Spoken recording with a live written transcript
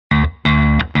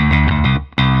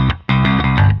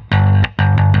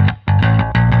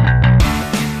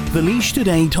The Laois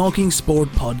Today Talking Sport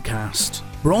podcast,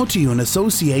 brought to you in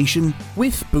association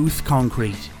with Booth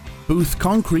Concrete. Booth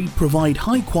Concrete provide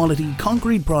high-quality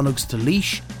concrete products to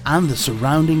Laois and the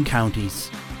surrounding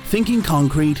counties. Thinking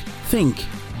concrete, think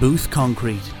Booth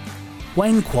Concrete.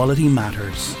 When quality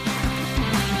matters.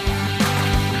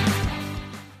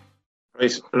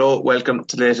 Right, hello, welcome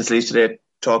to the latest Laois Today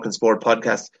Talking Sport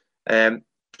podcast.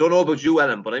 Don't know about you,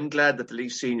 Alan, but I'm glad that the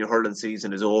Laois senior hurling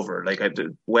season is over. Like, I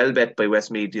did well bet by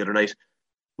Westmeath the other night.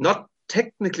 Not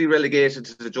technically relegated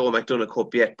to the Joe McDonagh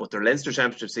Cup yet, but their Leinster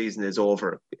Championship season is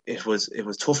over. It was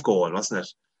tough going, wasn't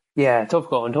it? Yeah, tough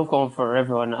going for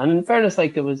everyone. And in fairness,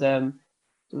 like there was a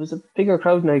bigger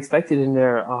crowd than I expected in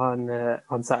there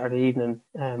on Saturday evening.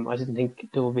 I didn't think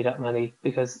there would be that many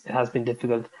because it has been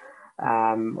difficult.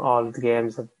 All of the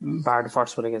games, bar the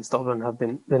first one against Dublin, have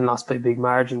been lost by big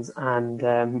margins,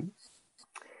 and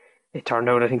it turned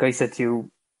out, I think I said to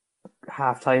you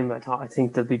half time, I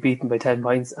think they'll be beaten by 10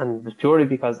 points, and it was purely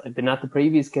because I'd been at the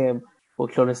previous game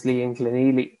with Clonaslee and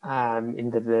Glenealy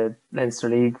in the Leinster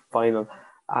League final,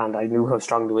 and I knew how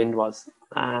strong the wind was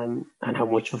and how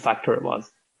much of a factor it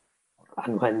was.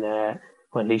 And when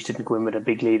Laois didn't go in with a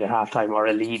big lead at half time, or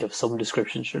a lead of some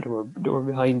description, sure, they were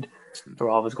behind. They were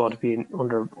always going to be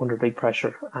under big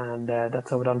pressure, and that's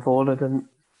how it unfolded. And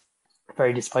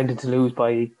very disappointed to lose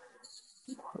by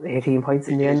 18 points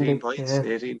in the end. 18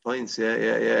 points, yeah.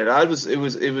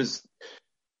 It was.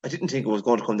 I didn't think it was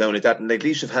going to come down like that. And like,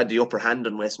 Laois have had the upper hand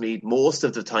on Westmeath most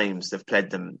of the times they've played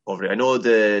them over. I know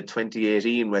the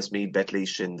 2018 Westmeath bet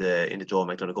Laois in the Joe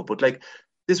McDonagh Cup, but like,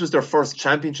 this was their first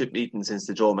championship meeting since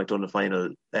the Joe McDonagh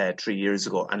final 3 years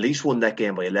ago, and Laois won that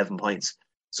game by 11 points.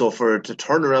 So to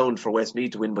turn around for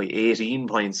Westmeath to win by 18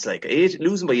 points,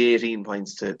 losing by 18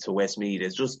 points to Westmeath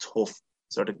is just tough,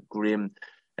 sort of grim.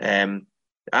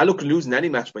 I look at losing any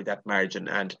match by that margin,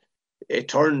 and it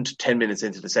turned 10 minutes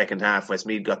into the second half.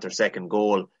 Westmeath got their second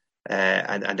goal,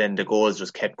 and then the goals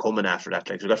just kept coming after that.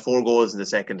 Like, we got 4 goals in the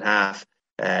second half.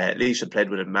 Laois had played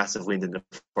with a massive wind in the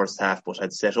first half, but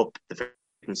had set up the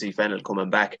frequency Fennel coming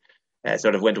back.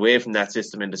 Sort of went away from that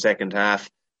system in the second half.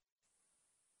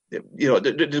 You know,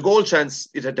 the goal chance,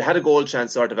 they had a goal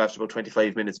chance sort of after about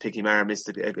 25 minutes. Picky Maher missed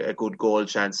a good goal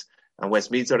chance, and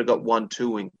Westmeath sort of got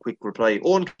 1-2 in quick reply.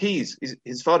 Owen Keys,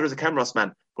 his father is a Camross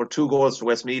man, got 2 goals for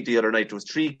Westmeath the other night. There was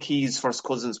 3 Keys first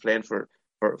cousins playing for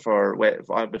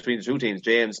between the two teams.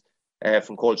 James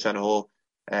from Colchanahoe,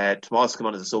 Tomas came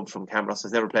on as a sub from Camross,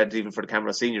 has never played even for the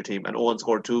Camross senior team, and Owen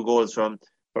scored 2 goals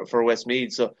for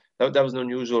Westmeath. So that was an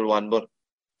unusual one, but.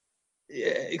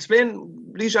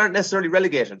 Explain, Laois aren't necessarily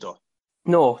relegated though.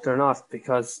 No, they're not,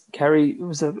 because Kerry, it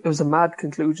was a mad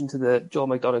conclusion to the Joe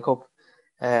McDonagh Cup.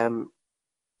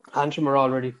 Antrim were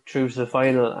already through to the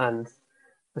final, and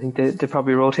I think they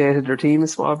probably rotated their team a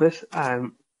small bit.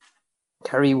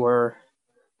 Kerry were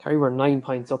 9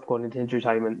 points up going into injury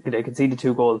time, and they conceded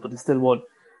 2 goals, but they still won.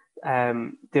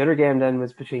 The other game then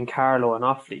was between Carlow and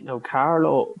Offaly. Now,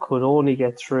 Carlow could only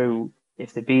get through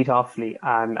if they beat Offaly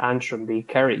and Antrim beat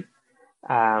Kerry.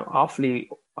 Offaly,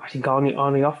 I think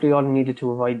Offaly only needed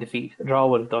to avoid defeat. A draw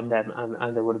would have done them,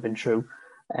 and they would have been true.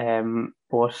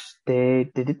 But they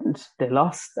didn't. They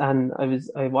lost, and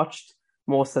I watched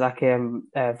most of that game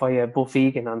via Buff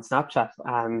Egan on Snapchat,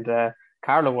 and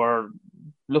Carlow were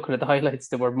looking at the highlights.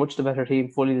 They were much the better team,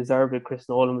 fully deserved it. Chris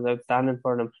Nolan was outstanding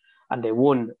for them, and they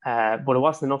won. But it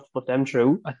wasn't enough to put them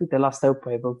through. I think they lost out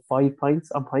by about 5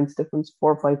 points on points difference,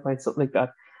 4 or 5 points, something like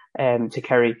that, to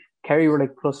Kerry. Kerry were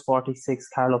like plus 46,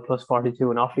 Carlow plus 42,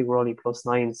 and Offaly were only plus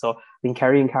 9. So I think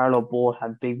Kerry and Carlow both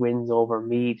had big wins over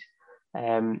Meath,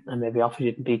 and maybe Offaly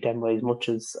didn't beat them by as much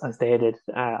as they did.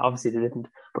 Obviously they didn't.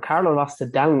 But Carlow lost to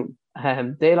Down.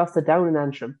 They lost to Down in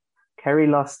Antrim. Kerry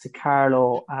lost to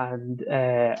Carlow and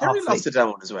Kerry Offaly. Lost to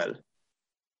Down as well.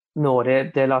 No,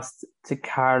 they lost to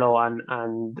Carlow and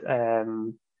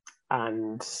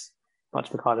what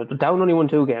do we call it? Down only won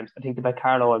 2 games. I think they beat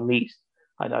Carlow and Meath.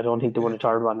 I don't think they won a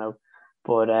third one now,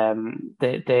 but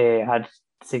they had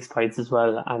 6 points as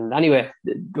well. And anyway,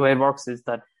 the way it works is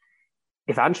that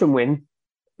if Antrim win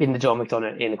in the Joe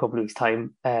McDonagh in a couple of weeks'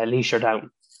 time, Laois are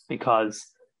down, because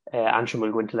Antrim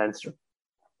will go into Leinster.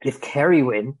 If Kerry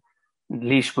win,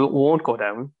 Laois won't go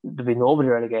down. There'll be nobody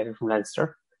relegated from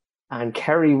Leinster, and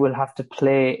Kerry will have to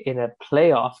play in a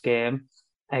playoff game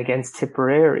against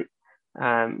Tipperary.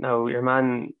 Now, your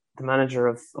man, the manager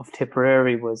of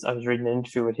Tipperary, I was reading an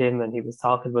interview with him, and he was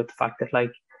talking about the fact that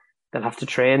like they'll have to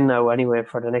train now anyway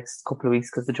for the next couple of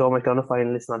weeks, because the Joe McDonagh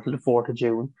final isn't until the 4th of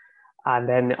June. And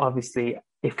then obviously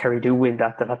if Kerry do win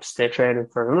that, they'll have to stay training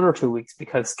for another 2 weeks,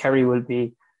 because Kerry will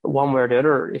be one way or the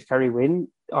other. If Kerry win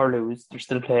or lose, they're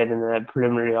still playing in the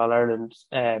preliminary All-Ireland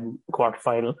quarter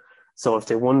final. So if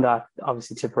they won that,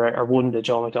 obviously Tipperary, or won the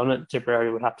Joe McDonagh,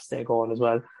 Tipperary would have to stay going as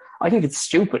well. I think it's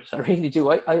stupid. I really do.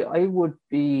 I would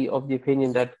be of the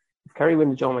opinion that if Kerry win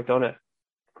the Joe McDonagh,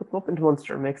 put them up into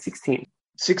Munster and make 6 teams.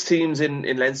 6 teams in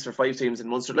Leinster, 5 teams in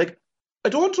Munster. Like, I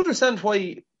don't understand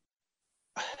why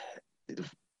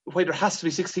there has to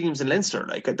be 6 teams in Leinster.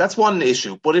 Like, that's one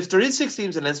issue. But if there is 6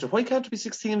 teams in Leinster, why can't there be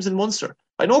 6 teams in Munster?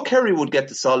 I know Kerry would get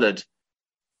the solid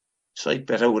shite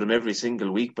bet out with them every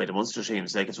single week by the Munster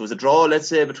teams. Like, if it was a draw, let's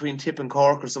say, between Tip and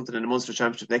Cork or something in the Munster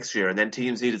Championship next year, and then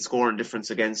teams needed scoring difference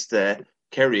against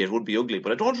Kerry, it would be ugly.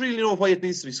 But I don't really know why it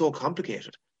needs to be so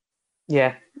complicated.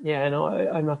 Yeah, I know.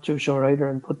 I'm not too sure either.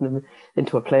 And putting them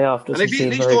into a playoff doesn't seem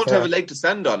very fair. Laois don't have a leg to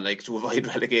stand on, like, to avoid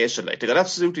relegation. Like, they got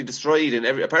absolutely destroyed in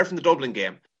apart from the Dublin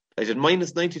game. They did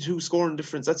minus 92 scoring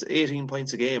difference. That's 18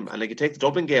 points a game. And like, you take the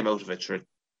Dublin game out of it, sure, it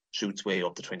shoots way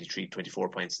up to 23, 24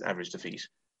 points average defeat.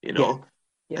 You know?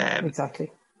 Yeah,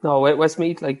 exactly. No,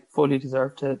 Westmeath like fully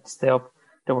deserved to stay up.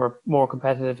 They were more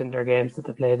competitive in their games that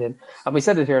they played in. And we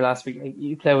said it here last week, like,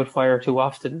 you play with fire too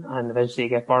often and eventually you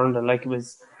get burned. And like, it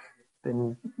was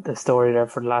been the story there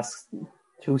for the last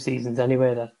 2 seasons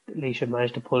anyway, that Laois had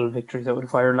managed to pull victories out of the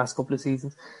fire the last couple of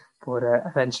seasons. But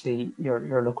eventually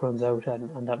your luck runs out,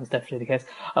 and that was definitely the case.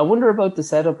 I wonder about the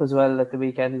setup as well at the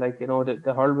weekend. Like, you know,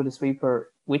 the hurl with the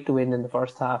sweeper with the win in the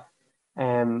first half,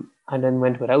 and then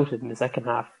went without it in the second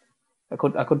half. I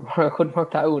couldn't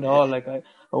work that out at all. Like, I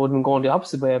wouldn't go in the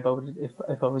opposite way about it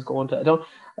if I was going to.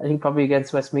 I think probably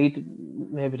against Westmeath,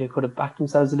 maybe they could have backed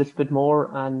themselves a little bit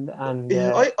more.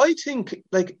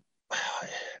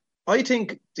 I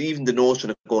think even the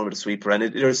notion of going with a sweeper,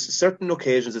 and there's certain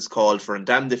occasions it's called for, and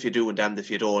damned if you do and damned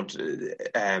if you don't.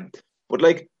 But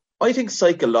like, I think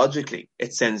psychologically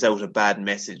it sends out a bad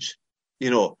message.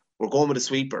 You know, we're going with a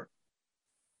sweeper.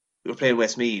 We're playing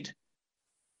Westmeath.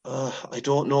 I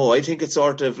don't know. I think it's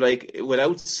sort of like,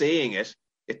 without saying it,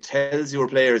 it tells your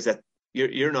players that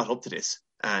you're not up to this,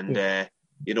 and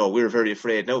you know, we're very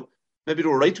afraid. Now, maybe they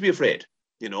were right to be afraid.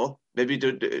 You know, maybe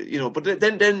you know, but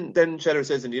then Cheddar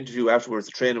says in the interview afterwards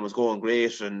the training was going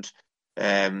great, and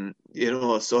you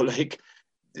know, so like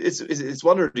it's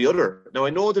one or the other. Now,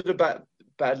 I know that a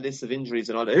bad list of injuries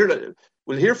and all that.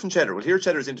 We'll hear from Cheddar. We'll hear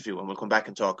Cheddar's interview, and we'll come back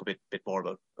and talk a bit more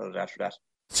about it after that.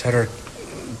 Cheddar,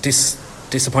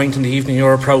 disappointing evening.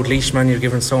 You're a proud Laois man. You've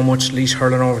given so much Laois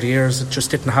hurling over the years. It just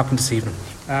didn't happen this evening.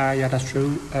 Yeah, that's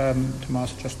true.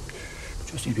 Tomas just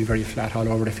seemed to be very flat all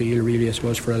over the field, really, I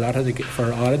suppose, for all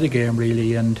of the game,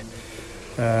 really. And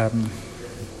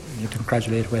you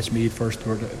congratulate Westmeath first. They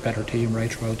were the better team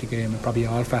right throughout the game, and probably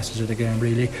all facets of the game,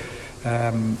 really.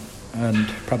 And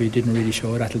probably didn't really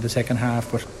show that till the second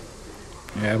half. But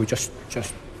yeah, we just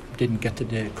didn't get to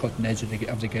the cutting edge of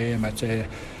the game. I'd say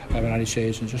at any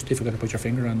stage, it's just difficult to put your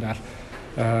finger on that.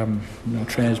 You know,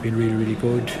 training's been really, really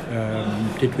good.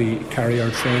 Did we carry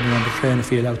our training on the training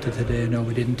field out to today? No,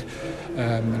 we didn't.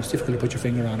 It's difficult to put your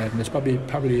finger on it, and it's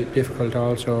probably difficult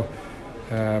also.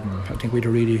 I think we'd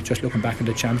really, just looking back in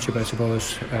the championship, I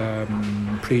suppose,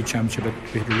 pre-championship,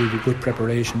 we had a really good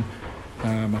preparation.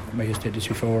 I may have said this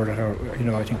before, that you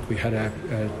know, I think we had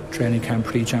a training camp,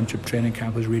 pre-championship training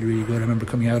camp was really, really good. I remember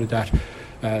coming out of that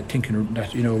thinking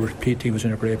that, you know, our team was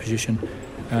in a great position.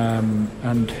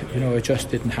 And you know, it just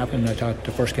didn't happen. I thought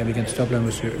the first game against Dublin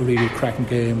was a really cracking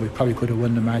game. We probably could have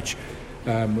won the match,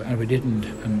 and we didn't,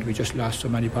 and we just lost so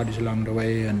many bodies along the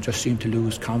way, and just seemed to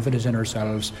lose confidence in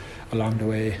ourselves along the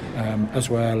way as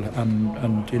well.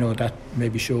 And you know, that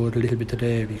maybe showed a little bit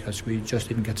today, because we just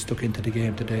didn't get stuck into the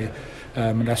game today,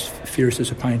 and that's fierce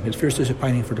disappointing. It's fierce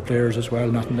disappointing for the players as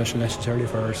well, not necessarily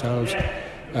for ourselves.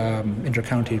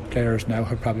 Inter-county players now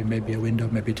have probably maybe a window,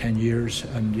 maybe 10 years,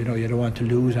 and you know, you don't want to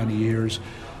lose any years.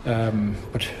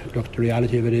 But look, the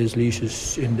reality of it is Laois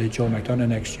is in the Joe McDonagh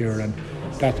next year, and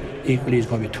that equally is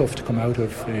going to be tough to come out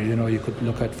of. You know, you could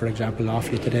look at, for example,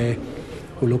 Offaly today,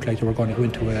 who looked like they were going to go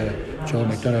into a Joe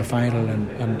McDonagh final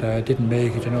and didn't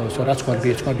make it. You know, so it's going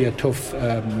to be a tough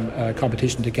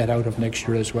competition to get out of next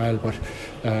year as well. But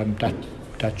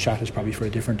that chat is probably for a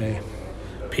different day.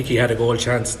 Picky had a goal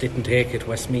chance, didn't take it.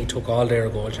 Westmeath took all their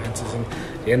goal chances, and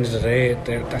at the end of the day,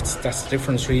 that's the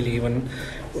difference really. When,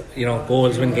 you know,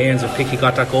 goals win games. If Picky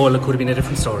got that goal, it could have been a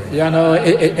different story. Yeah, no,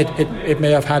 it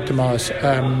may have had Tomas,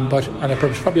 but it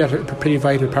was probably a pretty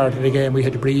vital part of the game. We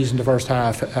had the breeze in the first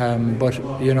half,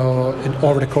 but you know,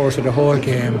 over the course of the whole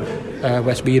game,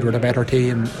 Westmeath were the better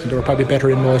team. They were probably better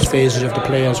in most phases of the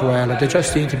play as well, and they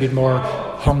just seemed to be more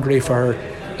hungry for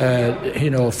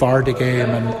the game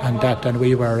and that than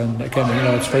we were. And again, you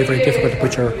know, it's very, very difficult to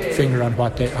put your finger on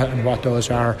what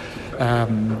those are.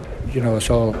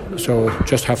 So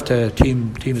just have to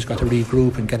team has got to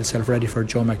regroup and get itself ready for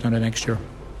Joe McDonagh next year.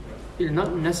 you're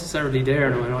not necessarily there.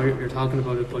 No, I know you're talking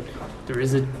about it, but there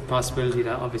is a possibility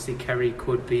that obviously Kerry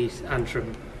could beat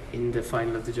Antrim in the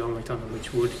final of the Joe McDonagh,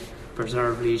 which would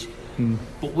preserve Laois.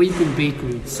 But we've been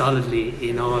beaten solidly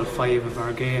in all 5 of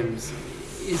our games.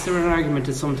 Is there an argument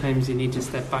that sometimes you need to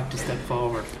step back to step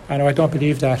forward? I know, I don't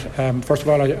believe that. First of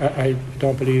all, I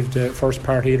don't believe the first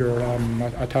part either.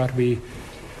 I thought we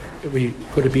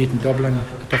could have beaten Dublin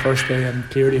the first day, and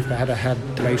clearly if we had had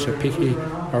the likes of Pickey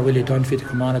or Willie Dunphy to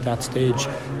come on at that stage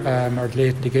or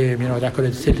late in the game, that could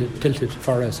have tilted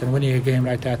for us, and winning a game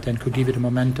like that then could give you the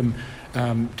momentum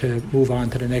to move on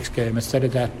to the next game. Instead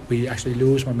of that, we actually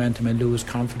lose momentum and lose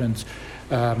confidence.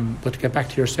 But to get back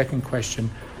to your second question,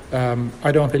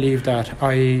 I don't believe that.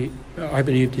 I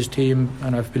believe this team,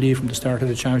 and I've believed from the start of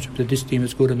the championship that this team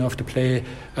is good enough to play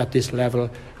at this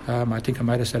level. I think I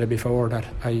might have said it before that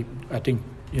I think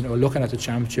looking at the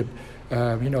championship,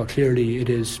 clearly it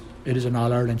is an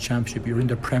All-Ireland championship. You're in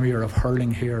the premier of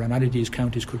hurling here, and any of these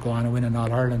counties could go on and win an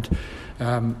All-Ireland.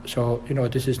 So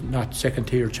this is not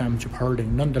second-tier championship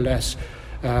hurling. Nonetheless,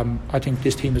 I think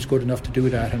this team is good enough to do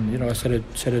that. And I said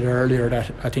it earlier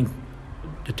that I think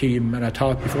the team, and I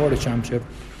thought before the championship,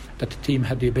 that the team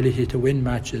had the ability to win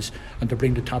matches and to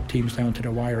bring the top teams down to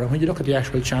the wire. And when you look at the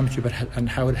actual championship and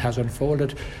how it has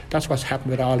unfolded, that's what's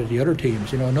happened with all of the other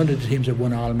teams. None of the teams have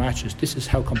won all matches. This is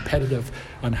how competitive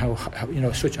and how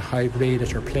such a high grade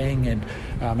that you're playing in.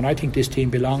 And I think this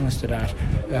team belongs to that.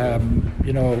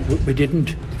 We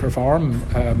didn't perform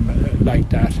like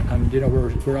that, and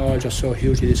we're all just so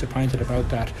hugely disappointed about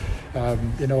that.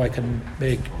 I can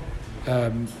make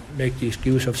the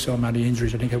excuse of so many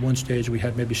injuries. I think at one stage we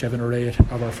had maybe 7 or 8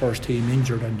 of our first team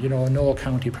injured, and no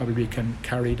county probably can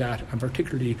carry that, and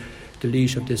particularly the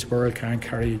Laois of this world can't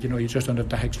carry. You just don't have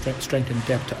the strength and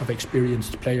depth of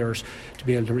experienced players to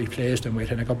be able to replace them with.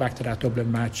 And I go back to that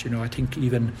Dublin match. I think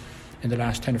even in the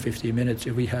last 10 or 15 minutes,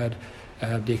 if we had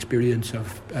the experience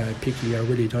of Pickley or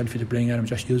Willie Dunphy to bring in, I'm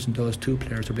just using those 2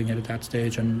 players to bring in at that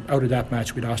stage. And out of that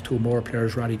match, we lost 2 more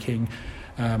players, Roddy King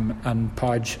and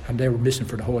Podge, and they were missing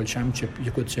for the whole championship, you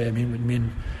could say. I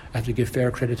have to give fair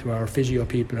credit to our physio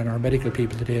people and our medical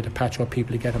people today to patch up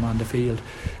people to get them on the field.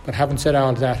 But having said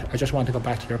all that, I just want to go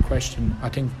back to your question. I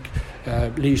think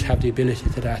Laois have the ability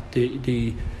to that.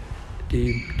 The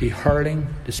hurling,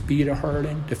 the speed of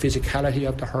hurling, the physicality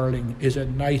of the hurling is a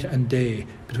night and day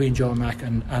between Joe Mac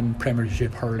and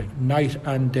Premiership hurling. Night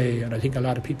and day, and I think a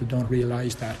lot of people don't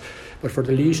realise that. But for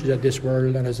the Laois of this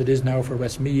world, and as it is now for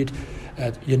Westmeath,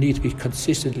 you need to be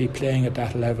consistently playing at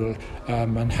that level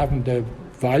and having the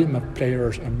volume of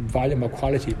players and volume of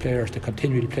quality players to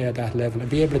continue to play at that level and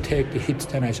be able to take the hits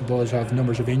then, I suppose, of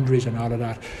numbers of injuries and all of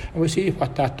that. And we see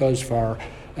what that does for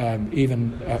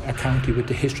even a county with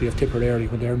the history of Tipperary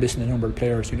when they're missing a number of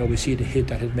players. We see the hit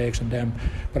that it makes on them.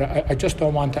 But I just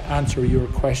don't want to answer your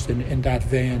question in that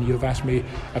vein. You've asked me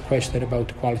a question about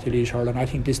the quality of Laois hurling. I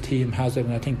think this team has it,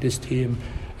 and I think this team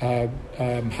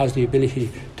has the ability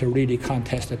to really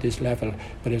contest at this level,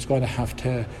 but it's going to have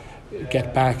to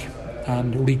get back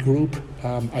and regroup.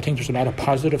 I think there's a lot of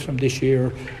positives from this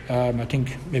year. I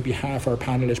think maybe half our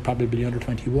panel is probably under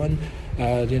 21.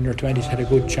 The under 20s had a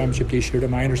good championship this year. The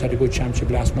minors had a good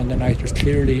championship last Monday night. There's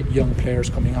clearly young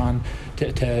players coming on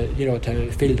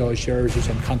to fill those jerseys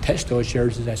and contest those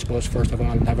jerseys, I suppose, first of all,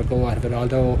 and have a go at it.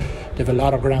 Although they've a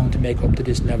lot of ground to make up to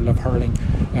this level of hurling.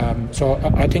 So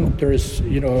I think there's.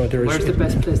 Where's the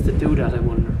best place to do that, I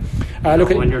wonder?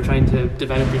 When you're trying to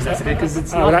develop these, because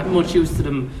it's not much use to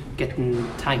them getting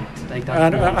tanked like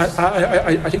that.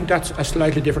 I think that's a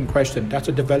slightly different question. That's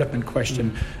a development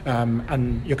question,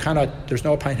 and you cannot. There's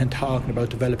no point in talking about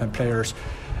development players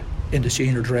in the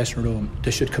senior dressing room.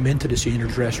 They should come into the senior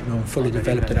dressing room fully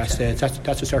developed at that stage.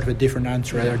 That's a sort of a different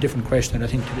answer or a different question, I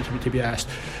think, to be asked.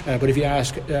 But if you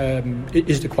ask,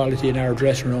 is the quality in our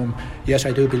dressing room? Yes,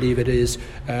 I do believe it is.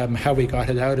 How we got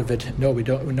it out of it? No, we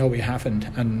don't. No, we haven't.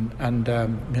 And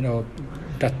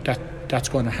that's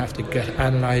going to have to get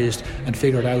analysed and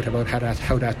figured out about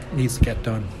how that needs to get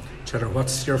done. Cheddar,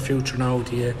 what's your future now?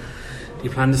 Do you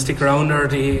plan to stick around, or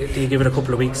do you give it a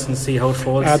couple of weeks and see how it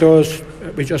falls?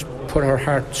 We just put our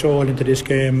heart soul into this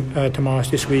game,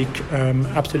 Tomas, this week.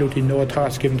 Absolutely no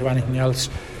thoughts given to anything else.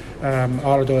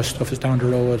 All of those stuff is down the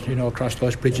road, across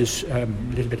those bridges a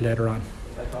little bit later on.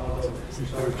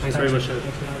 Thanks very much.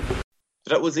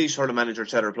 That was Laois hurling manager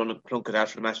Cheddar Plunkett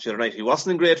after the match the other night. He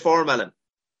wasn't in great form, Alan.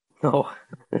 No,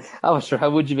 I was sure. How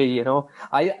would you be?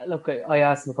 I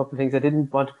asked him a couple of things. I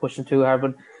didn't want to push him too hard,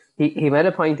 but he made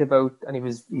a point about, and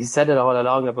he said it all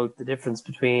along about the difference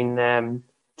between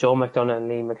Joe McDonagh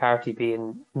and Liam McCarthy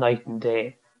being night and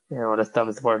day. That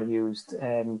was the word he used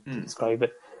to describe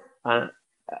it. And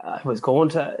I was going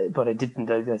to, but I didn't.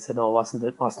 I said no, it wasn't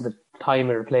the time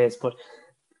or place. But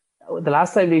the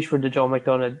last time Laois were the Joe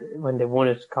McDonagh, when they won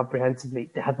it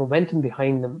comprehensively, they had momentum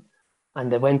behind them,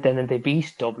 and they went then and they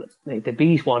beat Dublin. They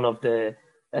beat one of the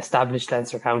established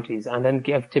Leinster counties, and then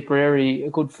gave Tipperary a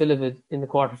good fill of it in the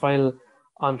quarter final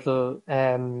until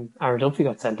Aaron Dunphy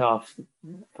got sent off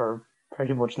for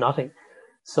pretty much nothing.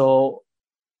 So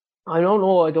I don't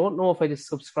know. I don't know if I just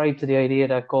subscribe to the idea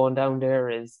that going down there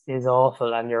is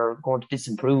awful and you're going to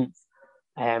disimprove.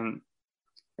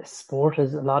 Sport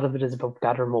is, a lot of it is about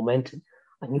gathering momentum,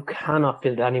 and you cannot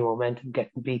build any momentum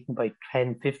getting beaten by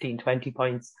 10, 15, 20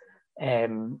 points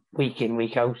week in,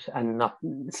 week out, and not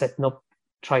setting up,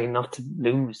 trying not to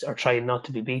lose or trying not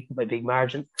to be beaten by big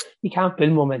margins. You can't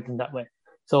build momentum that way.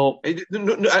 So,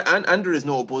 and there is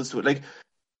no buzz to it. Like,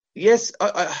 yes,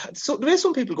 so the way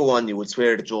some people go on, you would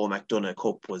swear the Joe McDonagh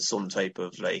Cup was some type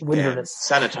of like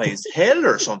sanitized hell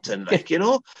or something. Like, you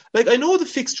know, like I know the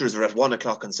fixtures are at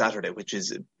 1:00 on Saturday, which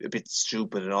is a bit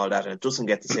stupid and all that, and it doesn't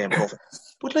get the same profit.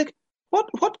 But like,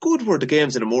 what good were the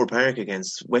games in Moore Park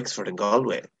against Wexford and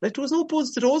Galway? Like, there was no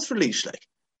buzz to those for Laois. Like,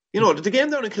 you know, the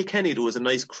game down in Kilkenny, there was a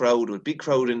nice crowd, a big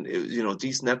crowd, and you know,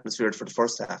 decent atmosphere for the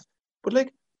first half. But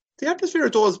like, the atmosphere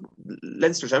at those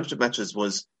Leinster Championship matches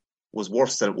was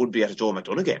worse than it would be at a Joe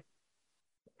McDonagh game.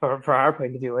 For our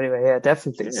point of view, anyway, yeah,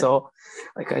 definitely. Yeah. So,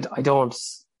 like, I don't.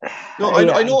 No,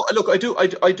 I know. Look, I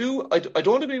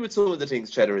don't agree with some of the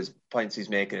things Cheddar's points he's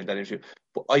making in that interview,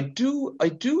 but I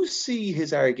do see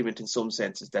his argument in some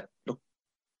senses that, look,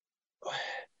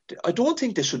 I don't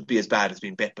think they should be as bad as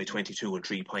being bet by 22 and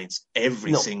 3 points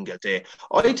every single day.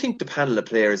 I think the panel of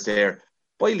players there,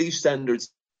 by Laois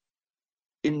standards,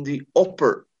 in the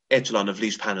upper echelon of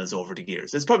Laois panels over the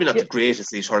years. It's probably not the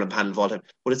greatest Laois hurling panel of all time,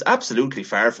 but it's absolutely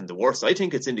far from the worst. I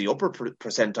think it's in the upper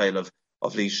percentile of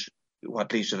Laois, what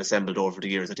Laois have assembled over the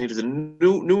years. I think there's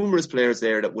numerous players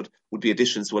there that would be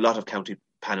additions to a lot of county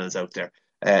panels out there.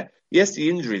 Yes, the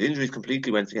injuries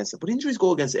completely went against it, but injuries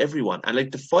go against everyone. And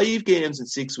like the 5 games in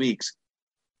 6 weeks,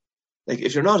 like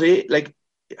if you're not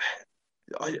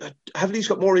have Laois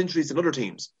got more injuries than other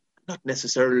teams? Not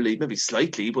necessarily, maybe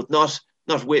slightly, but not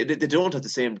way. They don't have the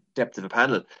same depth of a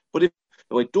panel. But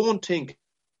I do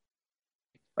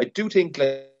think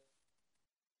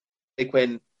like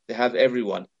when they have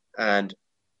everyone and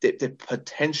they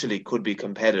potentially could be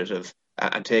competitive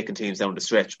and taking teams down the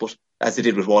stretch, but as they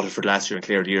did with Waterford last year and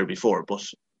Clare the year before. But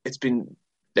it's been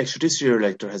like this year,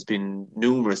 like there has been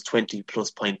numerous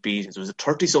 20+ point beatings. There was a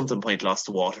 30-something point loss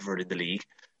to Waterford in the league.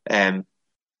 I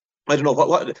don't know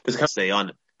what there's a say on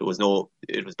it.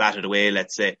 It was battered away,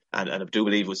 let's say, and I do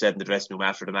believe it was said in the dressing room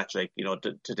after the match, like, you know,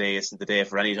 today isn't the day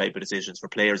for any type of decisions for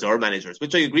players or managers,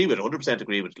 which I agree with, 100%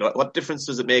 agree with. What difference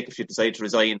does it make if you decide to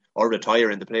resign or retire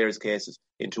in the players' cases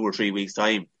in 2 or 3 weeks'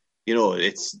 time? You know,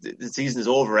 the season is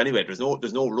over anyway. There's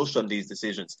no rush on these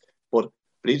decisions. But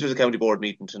there's a county board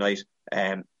meeting tonight.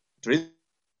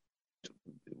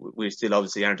 We still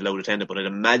obviously aren't allowed to attend it, but I'd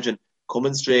imagine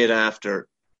coming straight after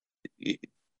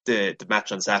the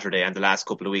match on Saturday and the last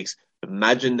couple of weeks,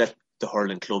 imagine that the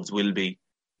hurling clubs will be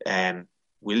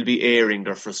airing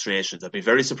their frustrations. I'd be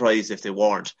very surprised if they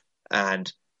weren't.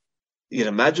 And you'd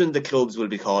imagine the clubs will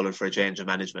be calling for a change of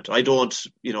management. I don't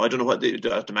know what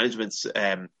the management's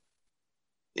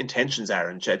intentions are,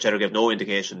 and Cheddar gave no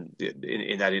indication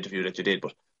in that interview that you did,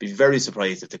 but be very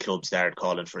surprised if the clubs start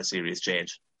calling for a serious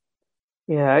change.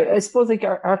 Yeah, I suppose like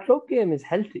our club game is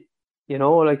healthy. You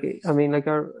know, like, I mean, like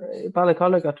our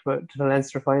Ballycollig got to the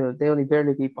Leinster final. They only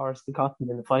barely beat Borris-Cotton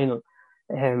in the final.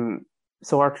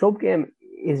 So our club game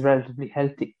is relatively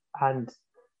healthy, and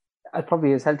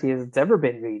probably as healthy as it's ever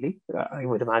been, really, I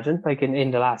would imagine. Like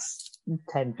in the last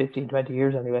 10, 15, 20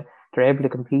 years anyway, they're able to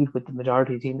compete with the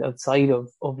majority teams outside of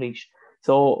Laois.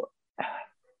 So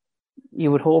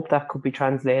you would hope that could be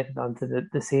translated onto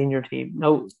the senior team.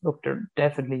 Now, look, they're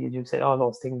definitely, as you said, all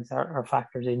those things are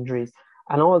factors, injuries.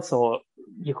 And also,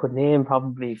 you could name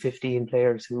probably 15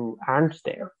 players who aren't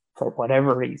there for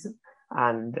whatever reason.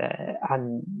 And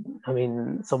I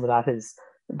mean, some of that is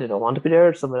they don't want to be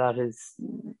there. Some of that is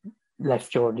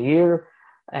left during the year.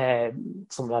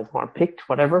 Some of that weren't picked,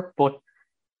 whatever. But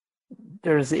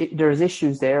there's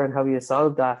issues there, and how you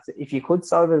solve that. If you could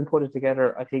solve it and put it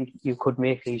together, I think you could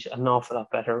make Laois an awful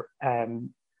lot better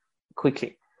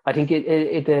quickly. I think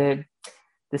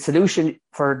the solution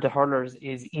for the hurlers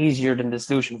is easier than the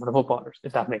solution for the footballers,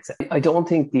 if that makes sense. I don't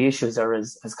think the issues are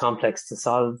as complex to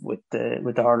solve with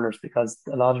the hurlers, because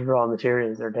a lot of the raw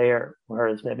materials are there,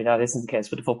 whereas maybe that isn't the case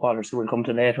with the footballers, who will come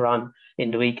to later on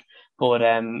in the week. But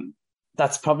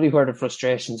that's probably where the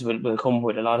frustrations will come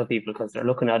with a lot of people, because they're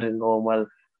looking at it and going, well,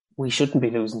 we shouldn't be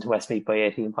losing to Westmeath by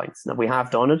 18 points. Now, we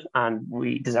have done it, and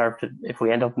we deserve to. If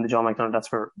we end up in the John McDonagh,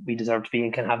 that's where we deserve to be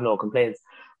and can have no complaints.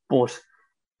 But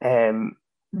the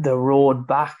road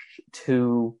back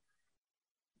to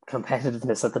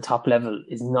competitiveness at the top level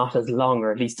is not as long,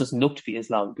 or at least doesn't look to be as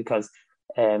long, because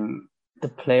the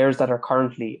players that are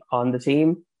currently on the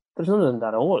team, there's none of them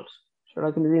that old. Sure,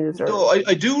 I can do this. No,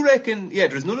 I do reckon. Yeah,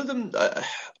 there's none of them.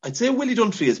 I'd say Willie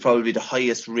Dunphy is probably the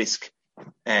highest risk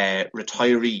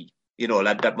retiree.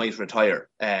 That might retire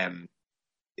in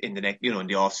the next, in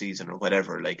the off season or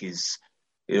whatever. Like we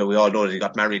all know that he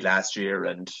got married last year,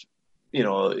 and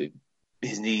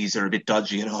his knees are a bit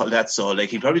dodgy and all that. So like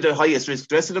he's probably the highest risk.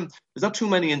 The rest of them, there's not too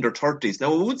many in their 30s.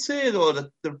 Now I would say though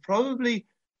that they're probably,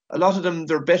 a lot of them,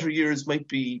 their better years might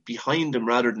be behind them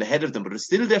rather than ahead of them, but there's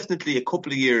still definitely a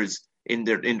couple of years in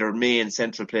their main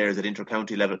central players at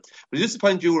inter-county level. But just the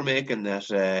point you were making that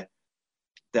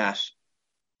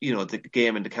the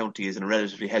game in the county is in a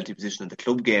relatively healthy position and the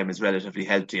club game is relatively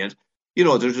healthy. And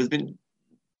there's been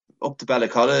up to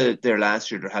Ballacalla there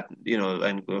last year, there hadn't,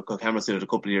 and Cameron did it a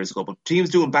couple of years ago, but teams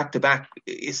doing back to back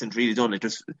isn't really done. Like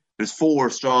there's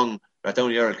four strong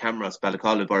Rathdowney Earl, Camross,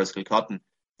 Ballacalla, Borris Kilcotton,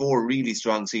 four really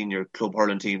strong senior club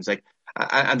hurling teams. Like,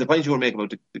 and the point you were making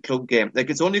about the club game,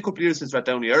 like it's only a couple of years since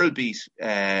Rathdowney Earl beat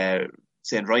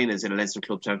St. Ryan's in a Leinster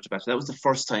Club Championship match. That was the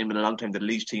first time in a long time that a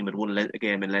Laois team had won a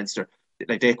game in Leinster.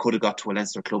 Like they could have got to a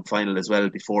Leinster Club final as well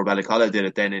before Ballacalla did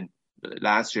it then in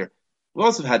last year. We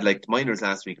also had like the minors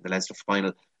last week in the Leinster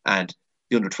final, and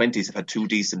the under-20s have had two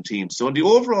decent teams. So in the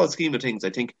overall scheme of things,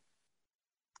 I think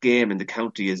the game in the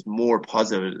county is more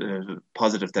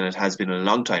positive than it has been in a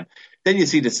long time. Then you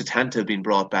see the Setanta being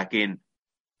brought back in,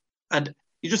 and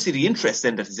you just see the interest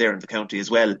then that is there in the county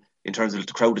as well, in terms of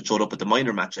the crowd that showed up at the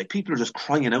minor match. Like people are just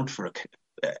crying out for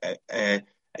a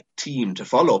team to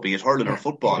follow, be it hurling or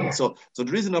football. So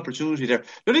there is an opportunity there.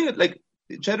 The thing that, like,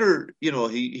 Cheddar,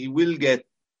 he will get,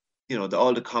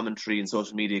 all the commentary and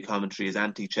social media commentary is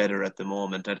anti-Cheddar at the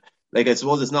moment. And like, I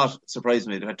suppose it's not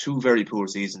surprising me. They've had two very poor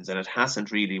seasons and it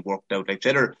hasn't really worked out. Like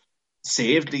Cheddar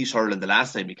saved Laois hurling the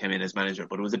last time he came in as manager,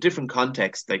 but it was a different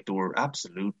context. Like they were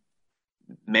absolute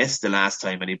mess the last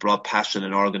time, and he brought passion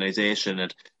and organisation,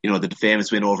 and the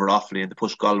famous win over Offaly, and they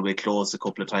pushed Galway close a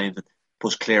couple of times, and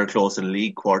pushed Clare close in the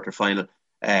league quarter final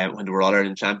when they were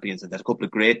All-Ireland champions, and they had a couple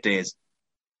of great days.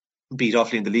 Beat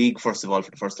Offaly in the league first of all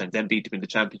for the first time, then beat them in the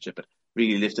championship, and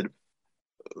really lifted him.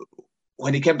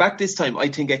 When he came back this time, I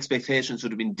think expectations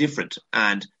would have been different,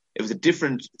 and it was a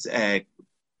different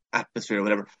atmosphere or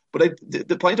whatever. But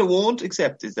the point I won't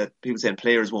accept is that people saying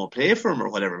players won't play for him or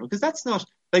whatever, because that's not,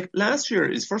 like last year,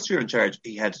 his first year in charge,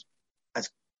 he had as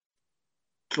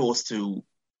close to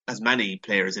as many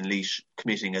players in Laois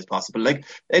committing as possible. Like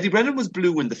Eddie Brennan was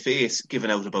blue in the face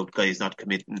giving out about guys not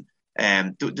committing.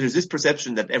 There's this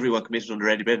perception that everyone committed under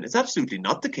Eddie Brennan. It's absolutely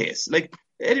not the case. Like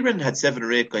Eddie Brennan had 7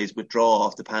 or 8 guys withdraw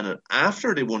off the panel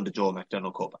after they won the Joe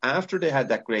McDonagh Cup, after they had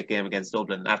that great game against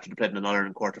Dublin, after they played in an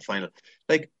All-Ireland quarter final.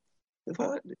 Like,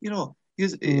 I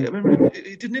remember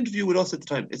he did an interview with us at the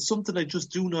time. It's something I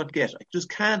just do not get. I just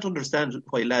can't understand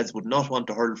why lads would not want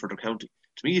to hurl for their county.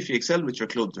 To me, if you excel with your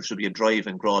club, there should be a drive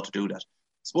and graw to do that.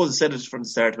 I suppose I said it from the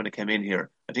start when I came in here.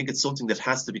 I think it's something that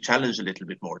has to be challenged a little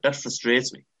bit more. That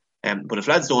frustrates me. But if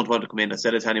lads don't want to come in, I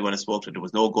said it to anyone I spoke to, there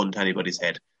was no gun to anybody's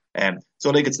head. So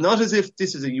like, it's not as if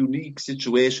this is a unique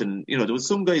situation. There was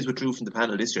some guys withdrew from the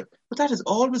panel this year, but that has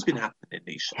always been happening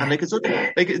in Laois. And like, it's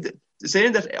like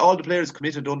saying that all the players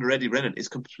committed under Eddie Brennan is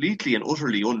completely and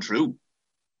utterly untrue.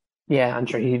 Yeah, I'm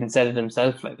sure he even said it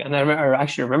himself. Like, and I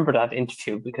actually remember that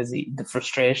interview because the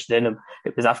frustration in him.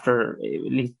 It was after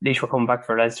Laois were coming back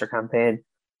for a Leinster campaign.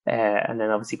 And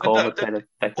then obviously COVID kind of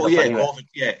affected him. Anyway. COVID,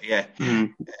 yeah.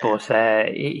 But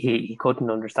he couldn't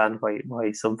understand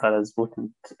why some fellas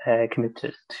wouldn't commit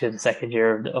to the second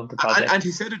year of the project. And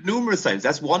he said it numerous times.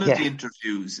 That's one of the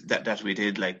interviews that we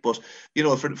did. Like, but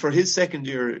for his second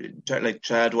year, like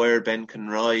Chad Wire, Ben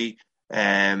Conroy,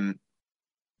 there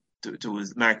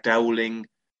was Mark Dowling,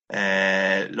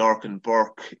 Lorcan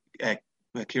Burke,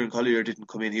 Kieran Collier didn't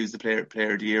come in. He was the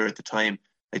player of the year at the time.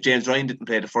 Like James Ryan didn't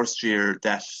play the first year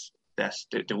that they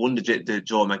won the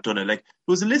Joe McDonagh. Like, there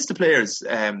was a list of players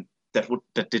that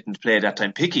didn't play that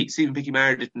time. Stephen Picky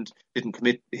Maher didn't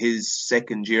commit his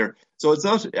second year. So it's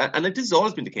not, and this has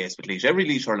always been the case with Laois. Every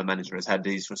Laois hurling manager has had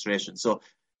these frustrations. So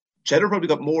Cheddar probably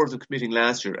got more of them committing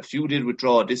last year. A few did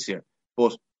withdraw this year,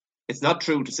 but it's not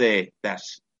true to say that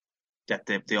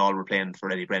they all were playing for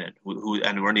Eddie Brennan, who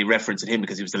and we're only referencing him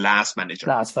because he was the last manager.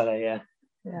 Last fella, yeah.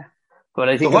 But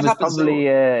I think it was probably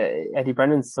Eddie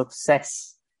Brennan's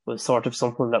success was sort of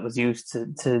something that was used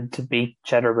to beat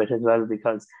Cheddar with as well,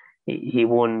 because he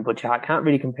won, but you can't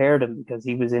really compare them because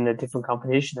he was in a different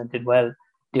competition and did well.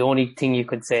 The only thing you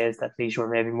could say is that Laois were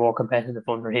maybe more competitive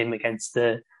under him against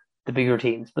the bigger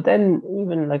teams. But then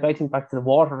even like I think back to the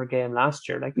Waterford game last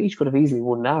year, like Laois could have easily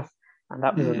won that, and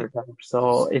that was under time.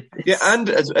 So and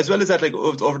as well as that, like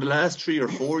over the last 3 or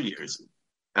 4 years,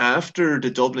 after the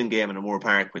Dublin game in O'Moore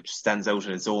Park, which stands out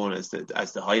on its own as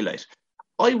the highlight,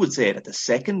 I would say that the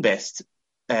second best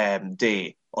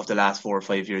day of the last 4 or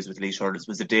 5 years with Laois hurlers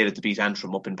was the day that they beat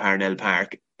Antrim up in Parnell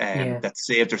Park, that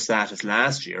saved their status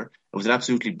last year. It was an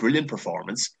absolutely brilliant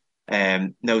performance.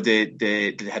 Now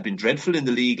they had been dreadful in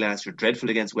the league last year, dreadful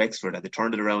against Wexford, and they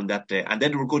turned it around that day. And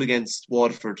then they were good against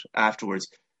Waterford afterwards,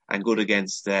 and good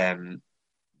against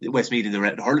Westmeath in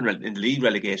the hurling in the league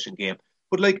relegation game.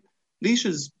 But like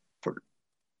Laois,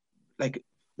 like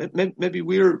maybe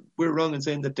we're wrong in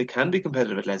saying that they can be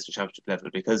competitive at Leinster Championship level,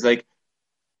 because like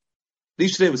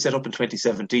Laois Today was set up in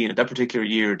 2017. At that particular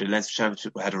year, the Leinster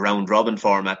Championship had a round robin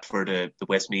format for the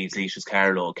Westmeath, Laois,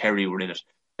 Carlow, Kerry were in it.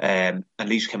 And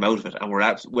Laois came out of it and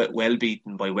were well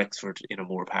beaten by Wexford in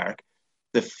O'Moore Park.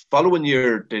 The following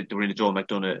year, they were in the Joe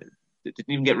McDonagh. They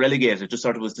didn't even get relegated. It just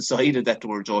sort of was decided that they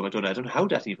were Joe McDonagh. I don't know how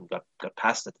that even got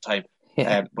passed at the time.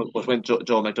 Yeah. But when Joe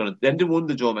McDonagh, then they won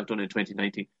the Joe McDonagh in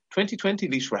 2019. 2020,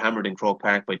 Laois were hammered in Croke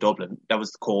Park by Dublin. That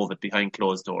was the COVID behind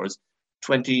closed doors.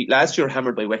 Last year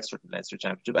hammered by Wexford in the Leinster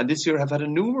Championship, and this year have had a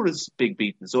numerous big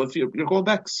beatings. So if you're going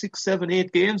back 6, 7,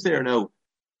 8 games there now,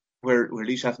 where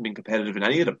Laois haven't been competitive in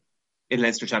any of them in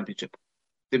Leinster Championship,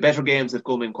 the better games that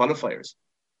come in qualifiers.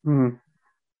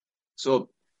 So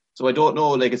I don't know.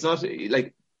 Like, it's not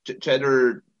like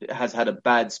Cheddar has had a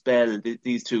bad spell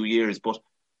these 2 years, but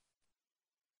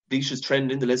Laois's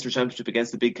trend in the Leinster Championship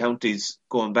against the big counties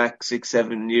going back 6,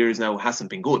 7 years now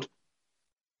hasn't been good.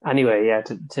 Anyway,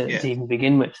 to even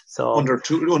begin with. So under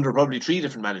probably 3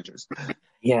 different managers.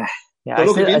 Yeah. So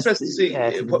look, it'll be interesting to see.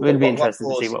 It will be interesting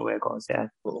to see what way it goes. Yeah,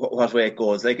 what way it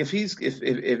goes. Like if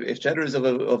Cheddar is of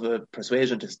a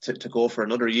persuasion to go for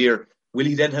another year, will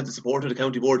he then have the support of the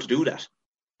county board to do that?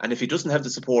 And if he doesn't have the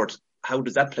support, how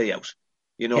does that play out?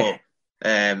 You know,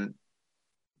 I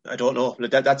don't know.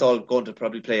 That's all going to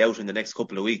probably play out in the next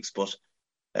couple of weeks. But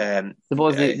I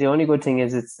suppose the only good thing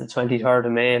is it's the 23rd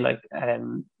of May. Like,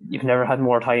 you've never had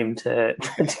more time to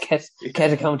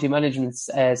get a county management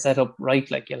set up right.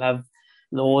 Like, you'll have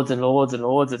loads and loads and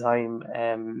loads of time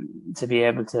to be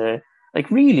able to,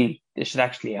 like, really, they should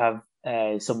actually have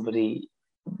somebody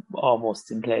almost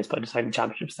in place by the time the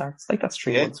championship starts. Like, that's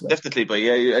 3 months away. Definitely, but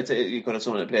I'd say you're going to have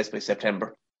someone in place by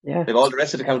September. Yeah, like all the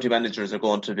rest of the county managers are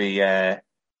going to be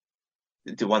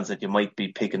the ones that you might be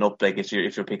picking up. Like if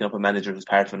you're picking up a manager who's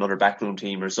part of another backroom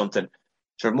team or something,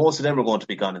 sure, most of them are going to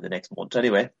be gone in the next month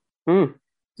anyway. You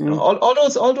know,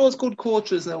 all those good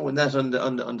coaches now and that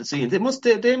on the scene, they must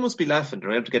be laughing.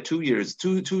 They're able to get 2 years,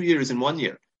 two years in 1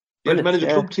 year. You have to manage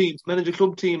a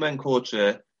club team and coach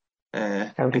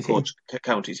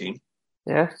county team.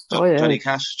 Yeah. Johnny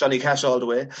Cash all the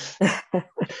way.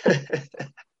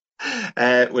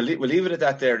 We'll leave it at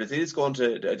that there. It is going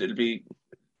to, it'll be,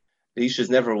 Laois is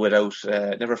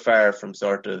never far from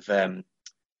sort of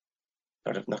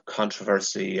not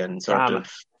controversy and sort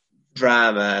of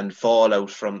drama and fallout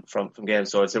from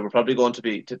games. So I'd say we're probably going to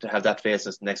be to have that face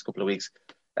us the next couple of weeks.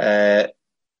 Will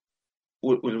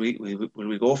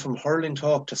we go from hurling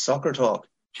talk to soccer talk?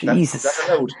 Jesus. Is that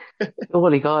allowed?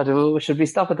 Holy God. Should we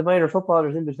stop at the minor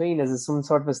footballers in between as some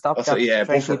sort of a stopgap to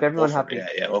try and keep everyone happy?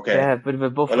 Yeah, okay. Yeah, a bit of a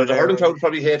buffer. Well, the hurling crowd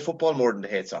probably hate football more than they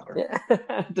hate soccer. Yeah.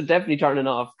 They're definitely turning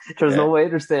off. There's no way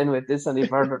they're staying with this any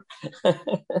further.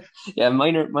 Yeah,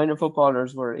 minor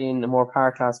footballers were in O'Moore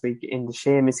Park last week in the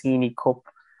Seamus Heaney Cup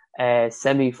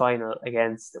semi-final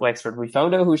against Wexford. We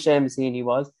found out who Seamus Heaney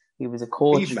was. He was a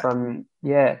coach from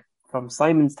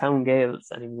Simonstown Gales,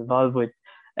 and he was involved with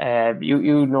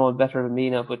you know better than me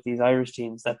now, but these Irish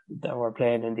teams that were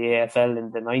playing in the AFL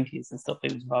in the 90s and stuff, he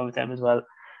was involved with them as well.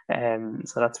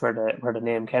 So that's where the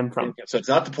name came from. So it's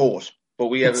not the Poet, but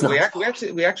we actually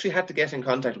had to get in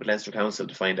contact with Leinster Council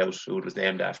to find out who it was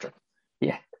named after.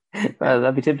 Yeah. Well,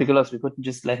 that'd be typical us. We couldn't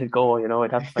just let it go, you know.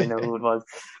 I'd have to find out who it was.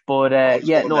 But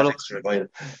Laois,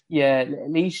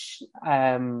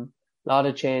 a lot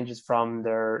of changes from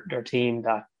their team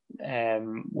that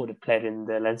would have played in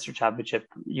the Leinster Championship.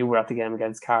 You were at the game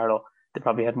against Carlow. They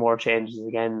probably had more changes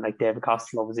again. Like David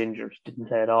Costello was injured, didn't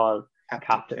play at all.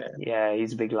 Captain. Yeah,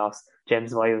 he's a big loss.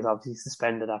 James White was obviously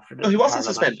suspended after the. No, he wasn't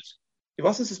suspended. Match. He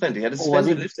wasn't suspended. He had his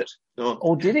suspension lifted. No.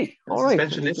 Oh, did he? All right.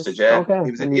 Suspension lifted. Yeah. Okay.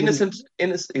 He was an innocent. He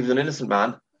was an innocent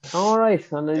man. All right,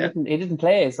 and he didn't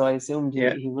play, so I assumed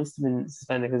he must have been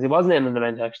suspended because he wasn't in on the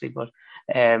bench actually. But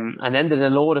And then there's a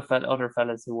load of other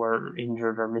fellas who were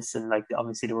injured or missing. Like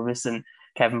obviously they were missing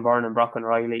Kevin Byrne and Brock and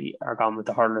Riley are gone with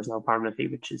the hurlers now permanently,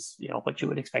 which is what you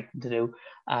would expect them to do.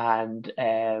 And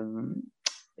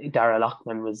Dara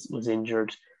Lockman was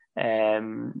injured.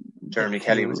 Jeremy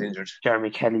Kelly was injured.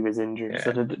 Yeah.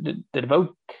 So there's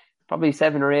about probably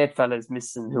 7 or 8 fellas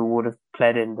missing who would have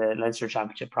played in the Leinster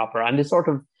Championship proper, and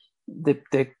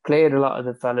they played a lot of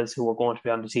the fellas who were going to be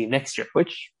on the team next year,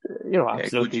 which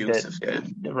absolutely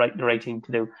the right thing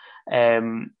to do. There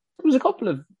was a couple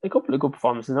of good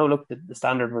performances. Now look, the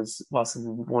standard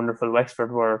wasn't wonderful.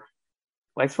 Wexford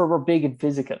were big and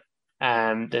physical.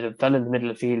 The fella in the middle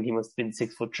of the field, he must have been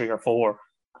 6'3" or 4",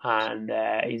 and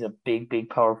he's a big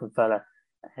powerful fella.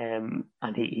 And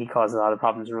he caused a lot of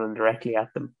problems running directly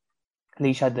at them.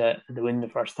 Laois had the win the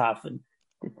first half and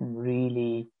didn't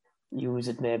really use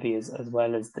it maybe as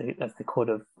well as they could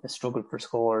have. They struggled for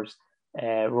scores.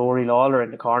 Rory Lawler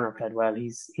in the corner played well.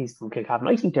 He's from Kilcavan.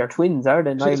 I think they're twins, are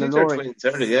they? Niall and Rory. Twins,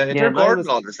 are they? Yeah, they're Gordon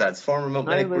Lawler's lads. Former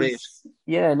Mountmellick great.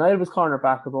 Yeah, Niall was corner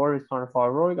back, Rory was corner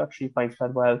forward. Rory got 3 points,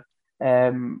 played well.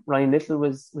 Ryan Little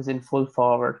was in full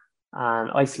forward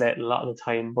and isolated a lot of the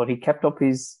time, but he kept up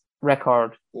his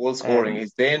record. Goal scoring,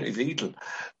 he's lethal.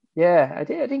 Yeah, I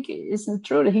think isn't it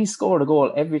true that he scored a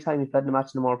goal every time he played in the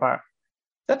match in the Moore Park?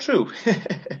 Is that true? I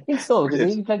think so,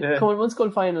 because he played come in one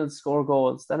school final, score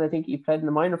goals. Then I think he played in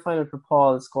the minor final for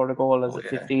Paul, scored a goal as a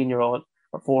 15-year-old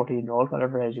or 14-year-old,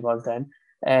 whatever age he was then.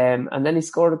 And then he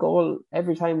scored a goal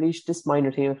every time Laois, this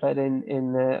minor team, played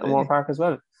in Moore Park as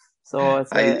well. So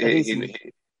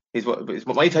he's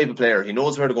my type of player. He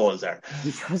knows where the goals are.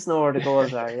 He does know where the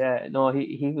goals are. Yeah, no,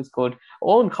 he was good.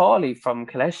 Owen Cawley from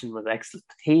Collection was excellent.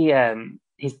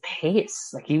 His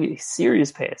pace, his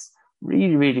serious pace,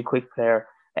 really quick player.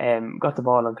 Got the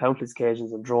ball on countless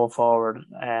occasions and drove forward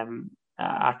at them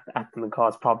and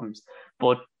caused problems.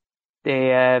 But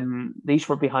they each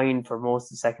were behind for most of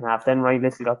the second half. Then Ryan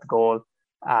Little got the goal,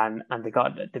 and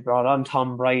they brought on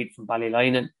Tom Bright from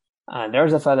Ballylinen. And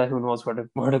there's a fella who knows where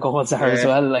the goals are as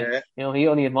well. He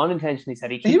only had one intention. He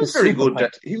said he was very good.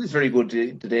 He was very good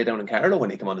today down in Carlow when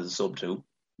he came on as a sub too.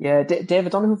 Yeah,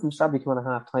 David Donoghue from Stradbally came on at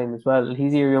half time as well.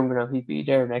 He's a year younger now. He'd be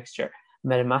there next year.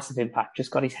 Made a massive impact.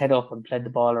 Just got his head up and played the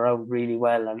ball around really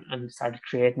well, and started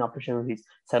creating opportunities.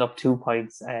 Set up 2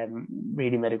 points.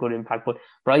 Really made a good impact. But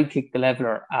Bright kicked the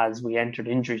leveller as we entered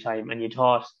injury time, and you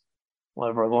thought,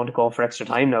 well, we're going to go for extra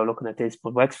time now. Looking at this,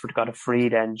 but Wexford got a free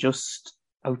then just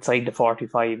outside the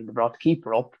 45, and they brought the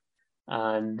keeper up,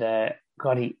 and I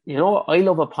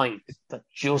love a point that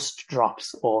just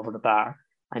drops over the bar,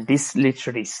 and this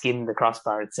literally skimmed the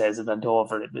crossbar. It says it went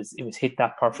over. It was hit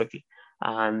that perfectly,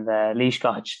 and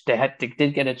Laois they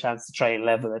did get a chance to try and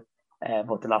level it,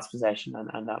 but they lost possession,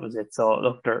 and that was it. So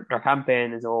look, their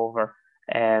campaign is over.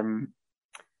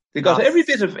 They got every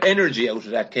bit of energy out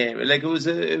of that game. Like it was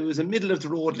a middle of the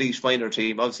road Laois minor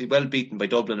team, obviously well beaten by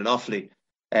Dublin and Offaly.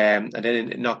 And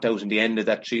then knocked out in the end of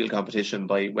that Shield competition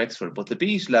by Wexford. But they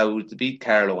beat Louth, they beat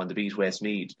Carlow, and they beat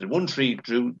Westmeath. They won 3,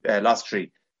 lost 3.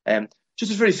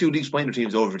 Just as very few Laois minor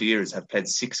teams over the years have played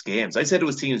 6 games. I said it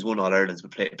was teams won All Irelands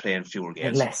but playing fewer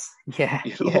games. Less, yeah.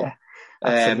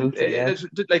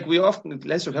 Absolutely, Like we often,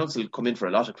 Leicester Council come in for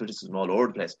a lot of criticism all over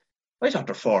the place. I thought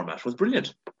their format was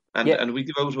brilliant. And we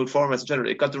give out about formats in general.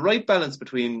 It got the right balance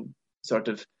between sort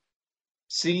of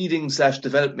seeding /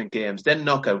 development games, then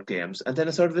knockout games, and then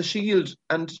a sort of a Shield.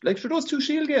 And like for those 2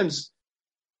 Shield games,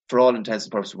 for all intents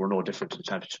and purposes, were no different to the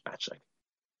championship match. Like,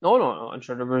 no, I'm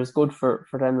sure they were as good for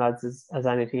them lads as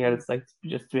anything else. Like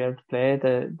just to be able to play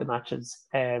the matches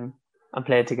and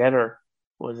play together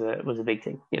was a big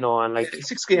thing, And like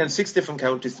 6 games, 6 different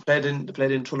counties. They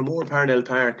played in Tullamore, Parnell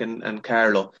Park, and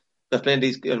Carlow. They're playing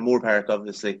these in Moore Park,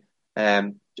 obviously.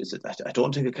 I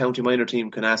don't think a county minor team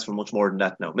can ask for much more than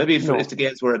that now. Maybe if the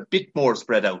games were a bit more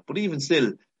spread out, but even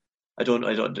still, I don't.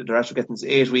 They're actually getting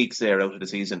 8 weeks there out of the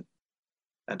season,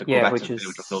 and to go back to play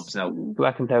with their clubs now. Go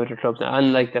back and play with their clubs now,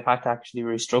 and like the fact to actually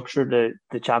restructure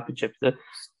the championship,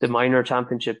 the minor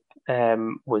championship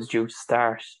was due to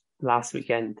start last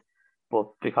weekend, but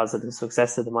because of the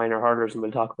success of the minor hurlers, and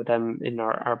we'll talk about them in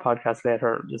our podcast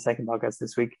later, the second podcast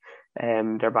this week,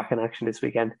 they're back in action this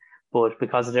weekend. But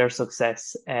because of their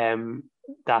success,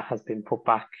 that has been put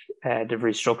back. They've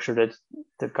restructured it.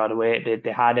 They've got away.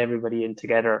 They had everybody in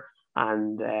together,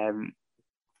 and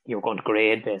you're going to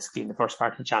grade basically in the first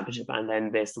part of the championship, and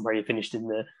then based on where you finished in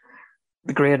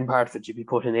the grading part of it, you'd be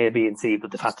put in A, B, and C.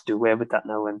 But they've had to do away with that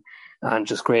now and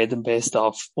just grade them based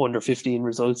off under 15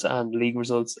 results and league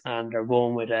results, and they're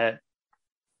going with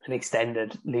an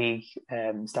extended league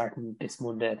starting this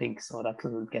Monday, I think. So that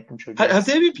will get them through. Have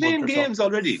they been playing games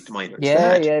already, the minors?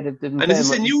 Yeah, they've been and is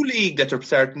this a new league that they're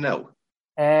starting now?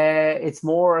 It's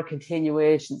more a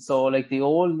continuation. So like the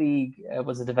old league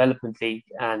was a development league,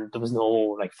 and there was no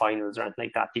like finals or anything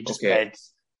like that. They just played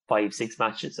 5-6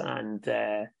 matches, and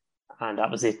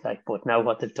that was it. Like, but now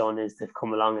what they've done is they've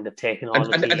come along and they've taken all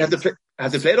the teams. And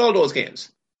have they played all those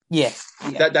games? Yeah.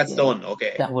 That's done,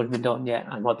 okay. That would have been done, yeah.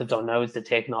 And what they've done now is they've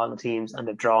taken all the teams and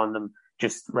they've drawn them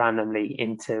just randomly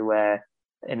into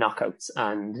knockouts.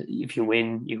 And if you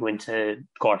win, you go into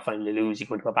quarterfinal. You lose, you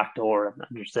go into a back door, and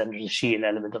there's a shield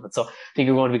element of it. So I think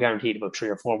you're going to be guaranteed about 3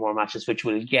 or 4 more matches, which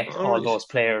will get all those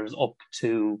players up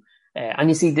to... and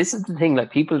you see, this is the thing,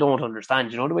 like, people don't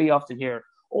understand. You know the way you often hear,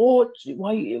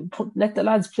 let the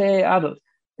lads play adult.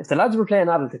 If the lads were playing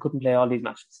adult, they couldn't play all these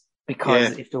matches.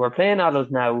 Because if they were playing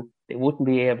adult now, they wouldn't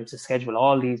be able to schedule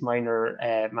all these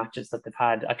minor matches that they've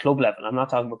had at club level. I'm not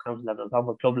talking about county level, I'm talking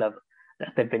about club level,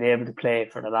 that they've been able to play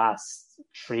for the last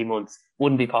 3 months.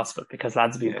 Wouldn't be possible because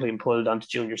lads have been being pulled onto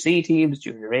junior C teams,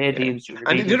 junior A teams, junior B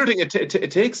teams. And the other thing,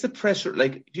 it takes the pressure.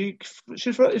 Like,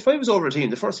 if I was over a team,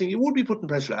 the first thing you would be putting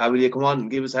pressure, will you come on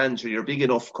and give us hands, or you're big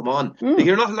enough, come on. Like,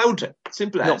 you're not allowed to.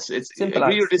 Simple as. It's simple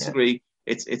agree as, or disagree.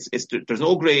 Yeah. It's there's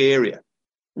no grey area.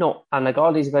 No, and like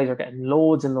all these guys are getting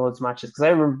loads and loads of matches, because I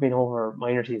remember being over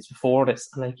minor teams before this,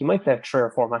 and like you might play 3 or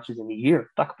 4 matches in a year.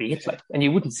 That could be it, like, and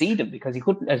you wouldn't see them because you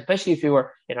couldn't, especially if you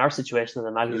were in our situation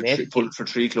in the Malgate for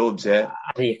 3 clubs, yeah.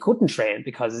 You couldn't train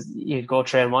because you'd go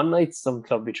train one night, some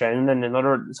club be training, and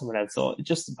another someone else. So it's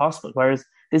just impossible. Whereas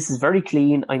this is very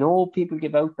clean. I know people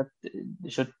give out that they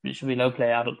should be allowed to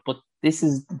play adult, but this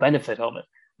is the benefit of it.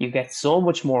 You get so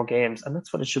much more games, and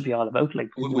that's what it should be all about.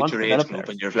 Like, with your age group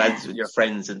and your lads and your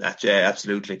friends and that, yeah,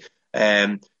 absolutely.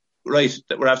 Right,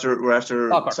 we're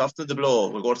after softening the blow.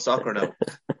 We'll go to soccer now.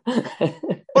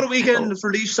 What a weekend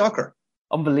for Laois soccer!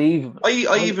 Unbelievable.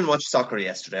 I even watched soccer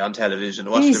yesterday on television.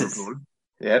 I watched Liverpool.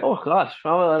 Yeah. Oh gosh!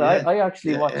 Well, I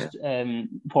actually watched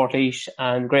Portlaoise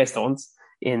and Greystones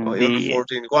in the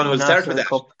 14. Go on, we'll start with that.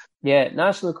 Cup. Yeah,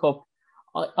 National Cup.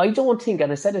 I don't think, and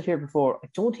I said it here before, I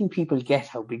don't think people get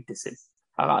how big this is.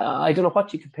 I don't know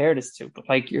what you compare this to, but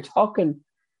like, you're talking,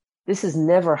 this has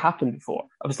never happened before.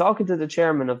 I was talking to the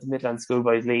chairman of the Midland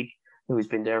Schoolboys League, who's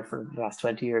been there for the last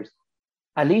 20 years.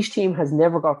 A Laois team has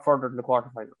never got further than the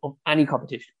quarterfinal of any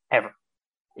competition, ever,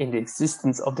 in the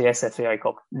existence of the SFAI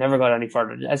Cup. Never got any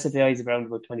further. The SFAI is around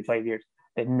about 25 years.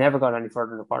 They've never got any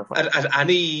further than the quarterfinal. At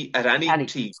any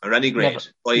team or any grade, never,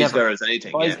 boys, never. Girls,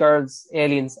 anything. Boys, girls,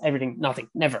 aliens, everything, nothing.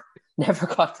 Never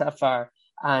got that far.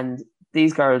 And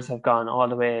these girls have gone all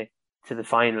the way to the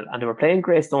final. And they were playing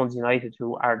Greystones United,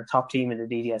 who are the top team in the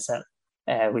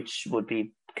DDSL, which would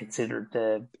be considered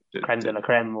the creme de la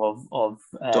creme of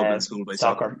Dublin Schoolboys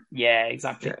soccer. Yeah,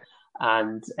 exactly. Yeah.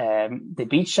 And they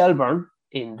beat Shelbourne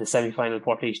in the semi-final,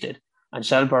 Portlaoise did. And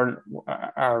Shelbourne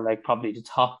are like probably the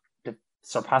top,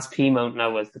 surpass Peamount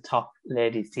now as the top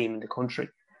ladies team in the country,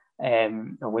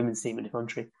 or women's team in the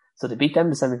country. So they beat them in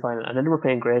the semi-final, and then they were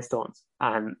playing Greystones.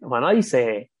 And when I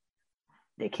say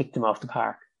they kicked them off the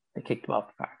park,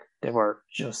 they were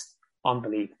just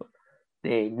unbelievable.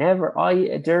 They never,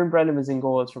 Darren Brennan was in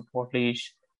goals for Portlaoise.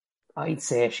 I'd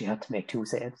say she had to make 2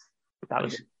 saves. That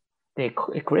was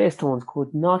it. Greystones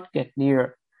could not get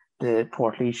near the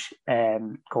Portlaoise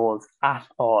goals at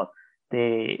all.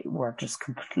 They were just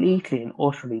completely and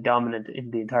utterly dominant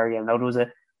in the entire game. Now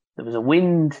there was a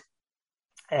wind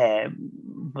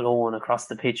blowing across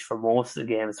the pitch for most of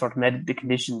the game. It sort of made the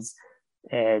conditions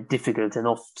difficult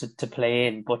enough to play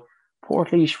in. But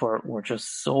Portlaoise were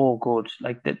just so good.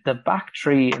 Like the back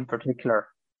three in particular,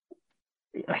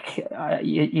 like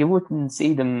you wouldn't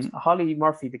see them. Holly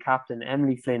Murphy, the captain,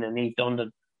 Emily Flynn, and Eve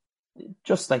Dundon,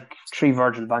 just like 3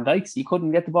 Virgil van Dijks. You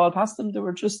couldn't get the ball past them. They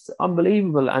were just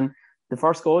unbelievable. And the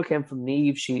first goal came from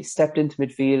Niamh. She stepped into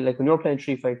midfield. Like when you're playing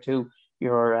 3-5-2,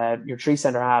 your 3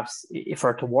 centre halves,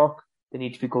 for it to work, they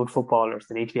need to be good footballers.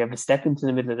 They need to be able to step into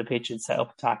the middle of the pitch and set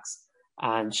up attacks.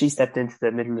 And she stepped into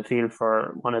the middle of the field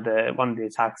for one of the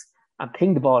attacks and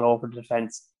pinged the ball over the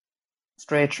defence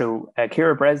straight through.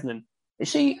 Ciara Bresnan, is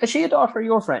she a daughter of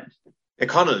your friend?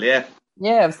 Connell, yeah.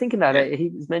 Yeah, I was thinking that. He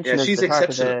was mentioned as she's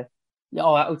exceptional.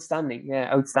 Outstanding.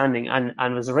 Yeah, outstanding. And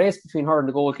it was a race between her and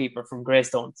the goalkeeper from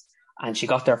Greystones. And she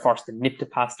got there first and nipped it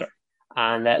past her.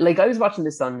 And like I was watching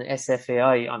this on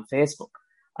SFAI on Facebook,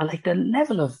 and like the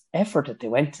level of effort that they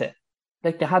went to,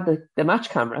 like they had the match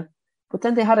camera, But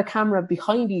then they had a camera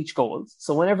behind each goal.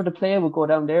 So whenever the player would go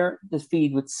down there, the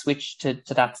feed would switch to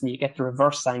that and you get the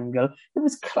reverse angle. It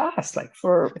was class, like,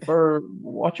 for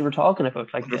what you were talking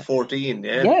about. Like, under 14,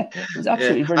 yeah. Yeah, it was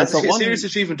absolutely brilliant. And serious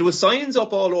achievement. There was signs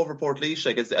up all over Portlaoise.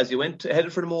 Like, as you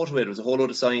headed for the motorway, there was a whole load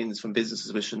of signs from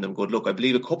businesses wishing them good luck. I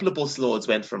believe a couple of bus loads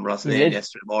went from Rosslane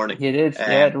yesterday morning. You did,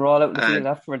 yeah. They were all out in the field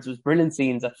afterwards. It was brilliant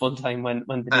scenes at full time when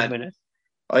they did win it.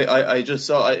 I just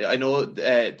saw. I know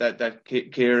that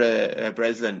Ciara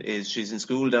Breslin she's in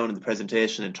school down in the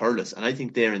presentation in Thurles, and I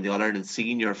think they're in the All Ireland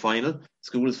senior final,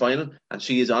 schools final, and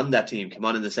she is on that team. Came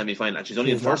on in the semi final, and she's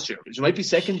only in first year. She might be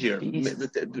second year.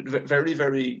 Jeez. Very,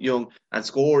 very young, and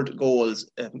scored goals.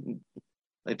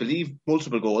 I believe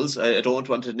multiple goals. I don't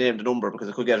want to name the number because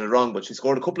I could get it wrong, but she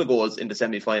scored a couple of goals in the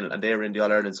semi-final, and they were in the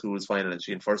All Ireland schools final, and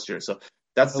she in first year. So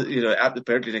that's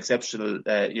apparently an exceptional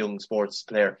young sports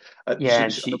player. Her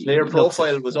player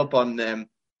profile was up on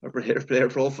player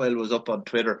profile was up on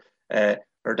Twitter.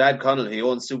 Her dad Connell, he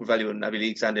owns SuperValu in Abbey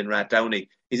Leaks and in Rathdowney.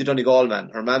 He's a Donegal man.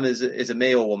 Her mum is a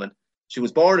Mayo woman. She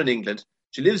was born in England.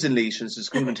 She lives in Laois and she's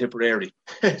school in Tipperary.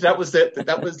 that was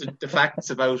the facts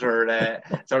about her,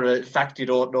 sort of fact you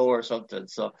don't know or something.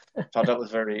 So I thought that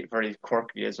was very, very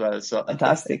quirky as well. So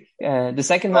fantastic. The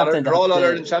second half, they're all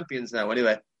Ireland champions now.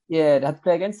 Anyway, yeah, they had to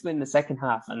play against them in the second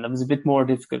half, and that was a bit more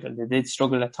difficult. And they did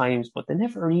struggle at times, but they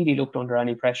never really looked under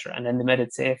any pressure. And then they made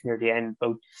it safe near the end.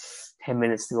 About 10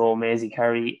 minutes to go, Maisie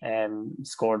Carey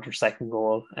scored her second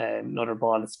goal. Another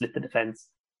ball that split the defence.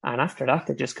 And after that,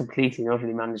 they just completely and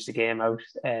utterly managed the game out.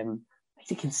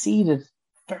 They conceded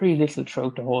very little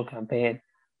throughout the whole campaign.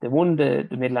 They won the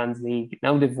Midlands League.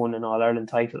 Now they've won an All-Ireland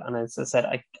title. And as I said,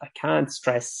 I can't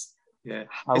stress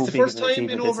how it's the big first of an time in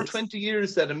achievement over 20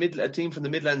 years that a team from the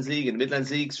Midlands League, and the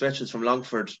Midlands League stretches from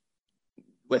Longford,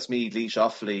 Westmeath, Laois,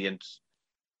 Offaly, and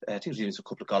I think there's even a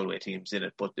couple of Galway teams in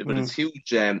it, but it's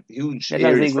huge area.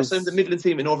 First time the Midlands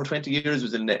team in over 20 years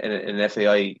was in an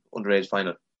FAI underage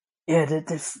final. Yeah,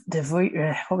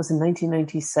 what was in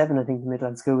 1997? I think the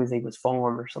Midland Schools League was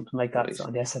formed or something like that. Right. So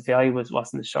the SFAI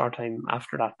wasn't a short time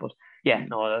after that, but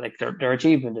like their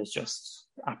achievement is just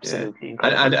absolutely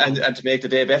incredible. And to make the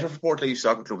day better for Portlaoise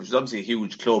Soccer Club, which is obviously a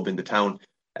huge club in the town.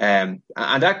 And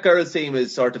that girls' team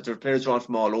is sort of, there are players drawn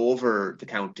from all over the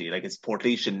county. Like, it's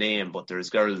Portlaoise in name, but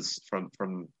there's girls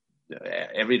from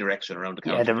every direction around the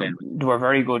county. Yeah, they were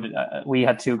very good. We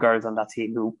had two girls on that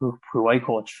team who I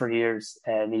coached for years,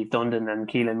 Niamh Dundon and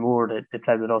Keelan Moore. They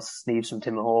played with us. Niamh's from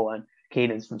Timahoe and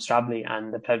Keelan's from Strably,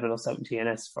 and they played with us out in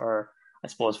TNS for, I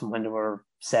suppose, from when they were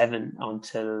 7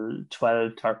 until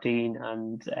 12, 13,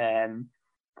 and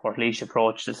Portlaoise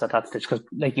approached us at that stage because,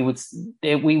 like,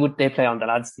 they play on the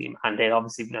lads team, and they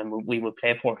obviously then we would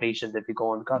play Portlaoise and they'd be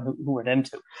going, God, who are them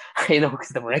two? Because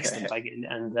they were excellent. Like,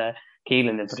 and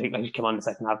Keelan in particular, he came on the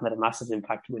second half, made a massive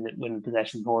impact when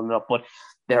possession, holding it up. But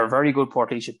they're very good,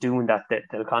 Portlaoise, at doing that.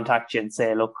 They'll contact you and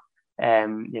say, look,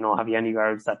 have you any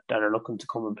girls that are looking to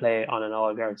come and play on an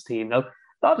all girls team? Now,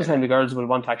 a lot of the time the girls will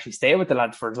want to actually stay with the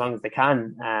lads for as long as they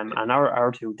can, and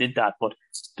our two did that. But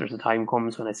there's a time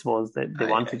comes when I suppose they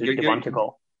want to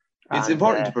go. It's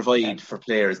important to provide for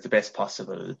players the best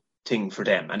possible thing for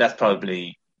them, and that's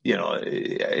probably,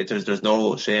 there's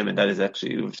no shame in that. Is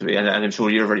actually, and I'm sure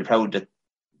you're very proud that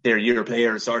they're your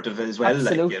players sort of as well.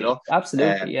 Absolutely, like,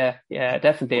 absolutely, yeah,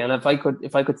 definitely. And if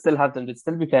I could still have them, they'd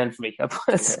still be playing for me.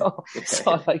 So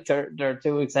like they're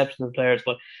two exceptional players.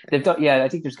 But they've done. Yeah, I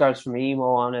think there's girls from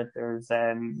Emo on it. There's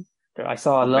I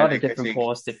saw a lot of different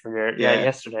posts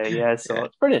yesterday. Yeah, so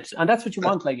it's brilliant, and that's what you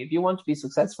want. Like, if you want to be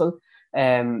successful,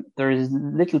 there is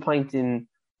little point in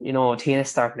TNS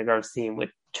starting a girls team with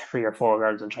 3 or 4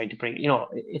 girls and trying to bring.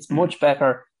 It's much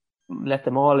better. Let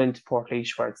them all into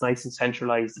Portlaoise where it's nice and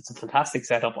centralised. It's a fantastic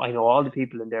setup. I know all the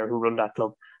people in there who run that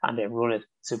club, and they run it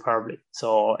superbly.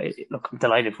 So look, I'm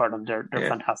delighted for them. They're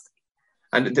fantastic.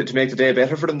 And to make the day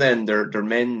better for them, then their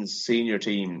men's senior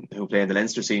team who play in the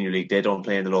Leinster Senior League, they don't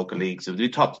play in the local league. So the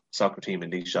top soccer team in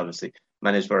Laois, obviously,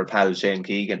 managed by our pal Shane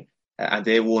Keegan, and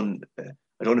they won.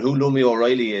 I don't know who Lummy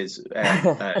O'Reilly is.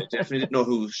 I definitely didn't know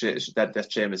who that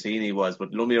Seamus Heaney was,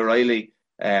 but Lummy O'Reilly.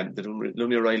 The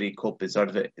Lummy O'Reilly Cup is sort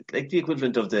of like the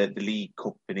equivalent of the League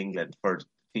Cup in England for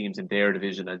teams in their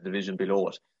division and the division below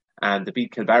it. And they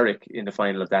beat Kilbarrack in the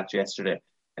final of that yesterday.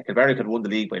 And Kilbarrack had won the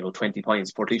league by about 20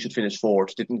 points. Portlaoise had finished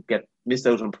 4th, missed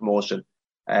out on promotion.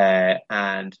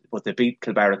 But they beat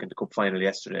Kilbarrack in the cup final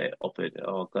yesterday. The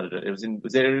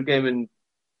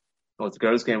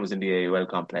girls' game was in the AUL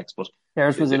complex, but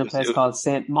theirs was in a place called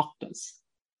St. Mocta's.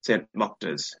 St.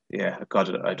 Mocta's, yeah.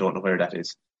 God, I don't know where that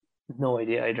is. No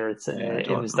idea either. It's I it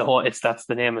don't was know. that's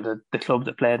the name of the club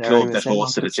that played there. Club Anyway, that St.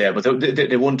 hosted it, Martin's. yeah. But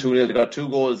they won 2-0. They got 2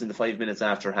 goals in the 5 minutes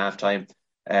after half time.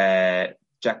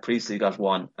 Jack Priestley got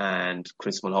one, and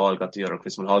Chris Mulhall got the other.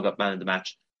 Chris Mulhall got man of the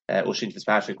match. Oisin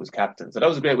Fitzpatrick was captain. So that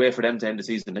was a great way for them to end the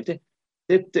season. Like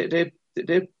they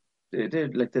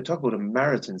talk about a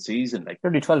marathon season. Like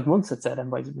 12 months, it said. yeah,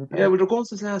 well, they're going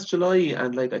since last July,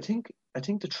 and like I think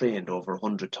they trained over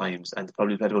 100 times, and they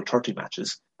probably played about 30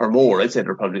 matches or more. I'd say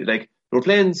they're probably like they were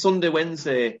playing Sunday,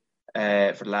 Wednesday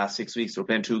for the last 6 weeks. They were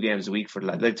playing 2 games a week for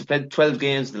like they played 12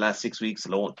 games in the last 6 weeks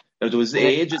alone. Now, there was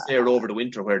ages there over the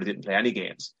winter where they didn't play any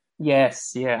games.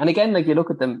 Yes, yeah. And again, like you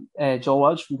look at them, Joe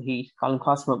Walsh from the Heat, Colin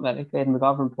Crossman, Aidan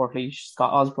McGovern, Portlaoise,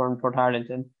 Scott Osborne, Port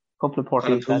Arlington, a couple of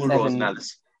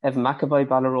Portlaoise, Evan McAvoy,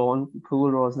 Ballarone, Poole,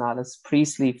 Rosenallis,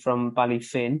 Priestley from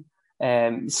Ballyfin.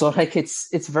 So like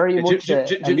it's very much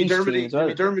Jimmy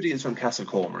Dermody is from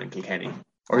Castlecomer in Kilkenny,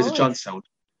 or is it Johnstown?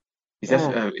 He's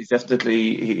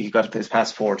definitely he got his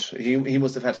passport. He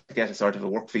must have had to get a sort of a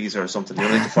work visa or something. You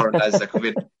know, like the foreign lads that come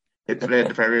in. They played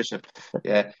the Premiership,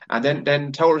 yeah, and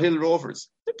then Tower Hill Rovers.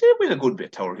 They win a good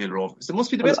bit. Tower Hill Rovers. They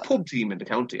must be the best pub team in the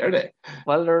county, are they?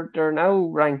 Well, they're now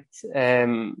ranked.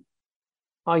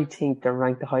 I think they're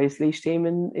ranked the highest Laois team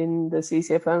in the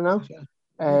CCFL now.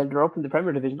 Yeah. They're up in the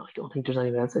Premier Division. I don't think there's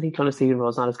anyone else. I think Clonasteen and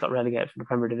Rosenallis got relegated from the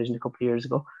Premier Division a couple of years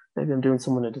ago. Maybe I'm doing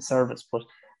someone a disservice, but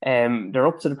they're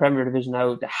up to the Premier Division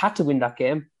now. They had to win that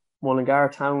game. Mullingar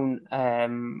Town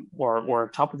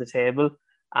were top of the table,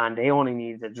 and they only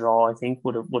needed a draw. I think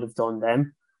would have done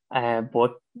them.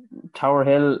 But Tower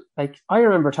Hill, like I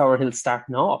remember Tower Hill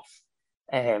starting off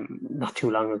not too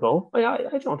long ago.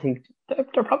 I don't think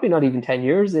they're probably not even 10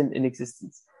 years in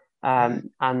existence.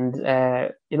 And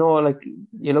you know, like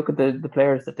you look at the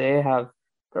players that they have,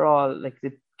 they're all like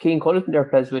the Keane Culleton there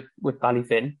plays with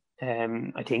Ballyfin.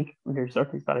 I think there's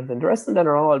certainly Ballyfin. The rest of them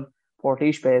are all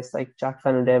Portlaoise based, like Jack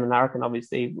Fenn and Damon Larkin.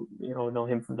 Obviously, you know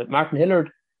him from the Martin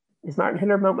Hillard. Is Martin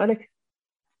Hillard Mount Medic?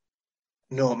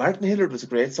 No, Martin Hillard was a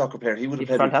great soccer player. He would have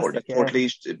played with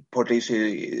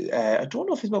Portlaoise. I don't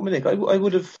know if he's Mount Medic. I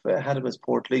would have had him as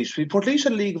Portlaoise. Portlaoise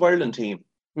had a League of Ireland team,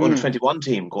 under 21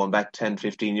 team, going back 10,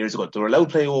 15 years ago. They were allowed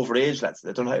to play over age lads.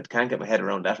 I can't get my head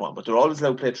around that one, but they were always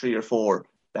allowed to play 3 or 4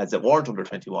 lads that weren't under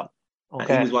 21. Okay.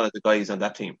 And he was one of the guys on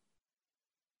that team.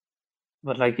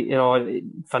 But like, you know,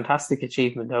 fantastic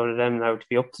achievement out of them now to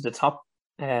be up to the top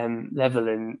level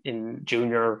in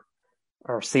junior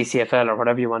or CCFL or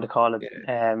whatever you want to call it,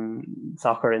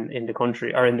 soccer in the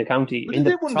country or in the county, in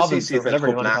the province or whatever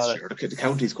you want to call it. The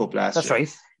county's cup last year. That's right.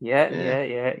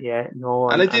 Yeah. No,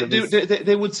 and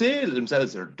they would say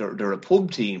themselves they're a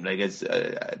pub team. Like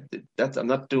that's I'm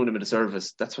not doing them a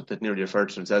service. That's what they nearly refer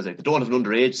to themselves like. They don't have an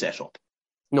underage setup.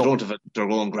 No, they don't have their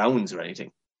own grounds or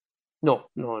anything. No,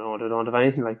 they don't have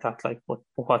anything like that. Like what?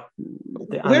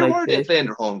 Where were they playing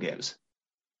their home games?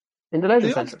 In the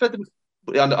Leisure Centre.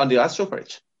 On the Astro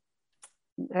pitch?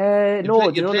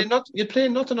 No. You're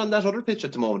playing nothing on that other pitch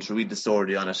at the moment to read the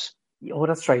story on it. Oh,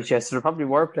 that's right, yes. So they probably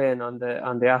were playing on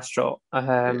the Astro.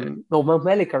 No, Mount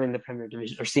Mellick are in the Premier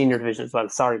Division, or Senior Division as well.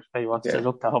 Sorry, I wanted to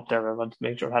look that up there. I wanted to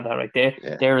make sure I had that right there.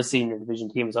 Yeah. They're a Senior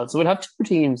Division team as well. So we'll have 2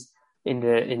 teams in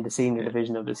the Senior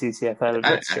Division of the CCFL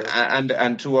next year.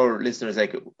 And to our listeners,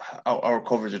 like our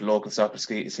coverage of the local soccer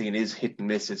scene is hit and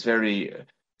miss. It's very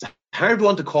hard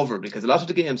one to cover because a lot of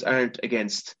the games aren't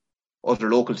against other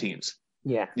local teams.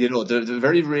 Yeah. You know, they're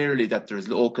very rarely that there's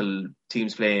local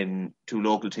teams playing 2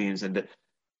 local teams. And,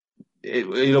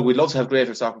 you know, we'd love to have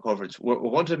greater soccer coverage. We're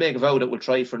going to make a vow that we'll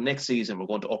try for next season. We're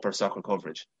going to up our soccer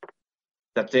coverage.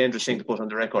 That's dangerous thing to put on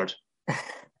the record.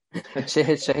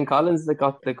 Shane Collins that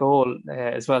got the goal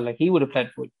as well. Like he would have played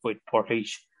with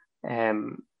Portlaoise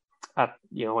at,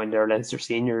 you know, in their Leinster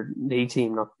Senior League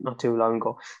team not too long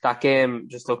ago. That game,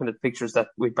 just looking at the pictures that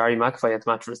with Barry McAvoy at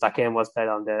the match, that game was played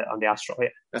on the Astro. Yeah.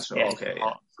 That's right. Okay.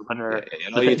 Yeah.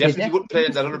 No, you definitely wouldn't play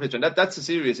in that other pitch, and that's a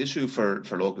serious issue for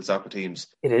local soccer teams.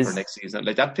 It is. For next season.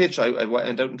 Like that pitch, I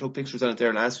went out and took pictures on it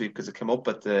there last week because it came up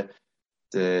at the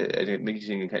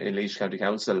meeting in Laois County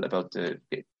Council about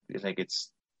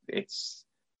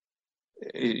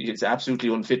it's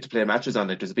absolutely unfit to play matches on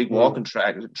it. There's a big walking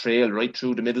trail right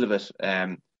through the middle of it.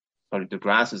 Probably the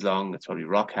grass is long. It's probably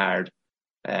rock hard.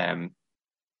 And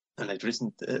like there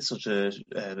isn't such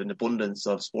an abundance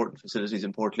of sporting facilities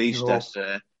in Portlaoise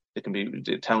that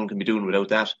the town can be doing without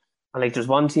that. And like there's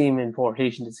one team in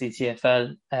Portlaoise in the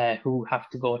CCFL who have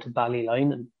to go to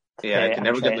Ballyline. I can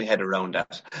never get my head around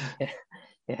that.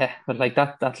 Yeah, but like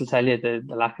that'll tell you the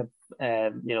lack of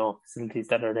facilities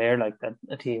that are there. Like that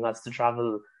a team has to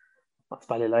travel what's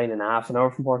Ballyline, in half an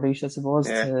hour from Portlaoise, I suppose,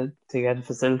 to get a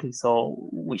facility. So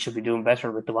we should be doing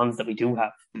better with the ones that we do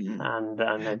have, and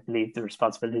I believe the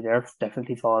responsibility there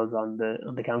definitely falls on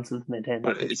the council to maintain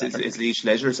that. But it's Laois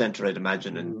Leisure Centre, I'd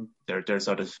imagine, and they're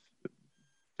sort of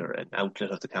they're an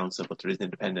outlet of the council, but there is an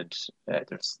independent,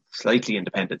 there's slightly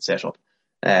independent setup.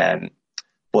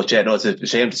 But yeah, no, it's a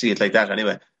shame to see it like that.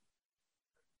 Anyway.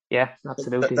 Yeah,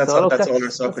 absolutely. That's all our soccer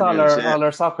news. All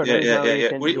our soccer news.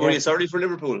 Yeah. Were you sorry for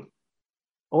Liverpool?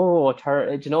 Oh,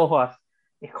 do you know what?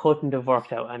 It couldn't have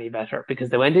worked out any better, because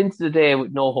they went into the day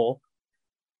with no hope,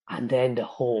 and then the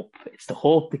hope. It's the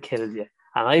hope that kills you.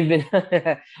 And I've been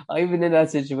in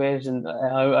that situation.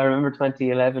 I remember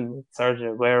 2011 with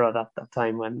Sergio Aguero that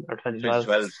time, or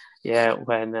 2012. Yeah,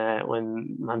 when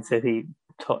Man City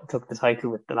took the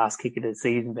title with the last kick of the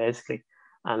season, basically.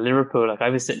 And Liverpool, like, I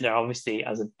was sitting there obviously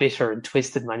as a bitter and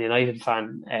twisted Man United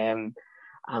fan, and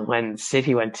when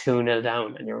City went 2-0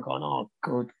 down, and you were going, "Oh,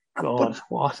 good God,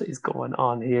 what is going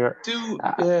on here?"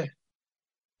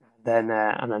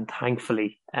 Then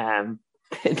thankfully,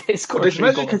 they scored. And they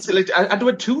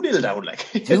went 2-0 down, like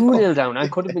 2-0 down,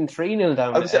 and could have been 3-0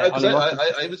 down.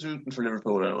 I was rooting for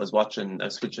Liverpool, and I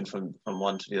was switching from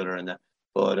one to the other, and that.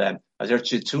 But I was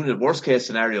actually 2-0. Worst case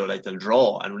scenario, like, they'll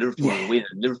draw and Liverpool will win,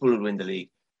 and Liverpool will win the league.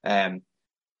 A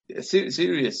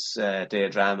serious day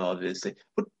of drama, obviously.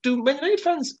 But do Man United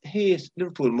fans hate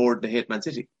Liverpool more than they hate Man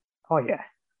City? Oh yeah,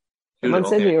 Man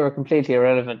City were completely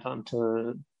irrelevant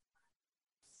until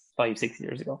 5-6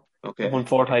 years ago. Okay, they won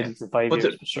 4 titles in 5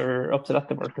 years. For sure, up to that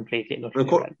they were completely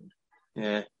irrelevant.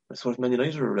 Yeah, I suppose Man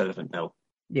United are relevant now.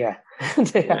 Yeah,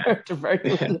 they are. They're very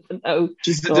relevant now.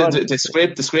 They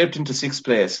scraped into 6th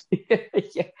place.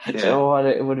 Yeah. You know what?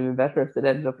 It would have been better if they'd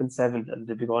ended up in 7th, and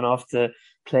they'd be going off to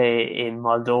play in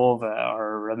Moldova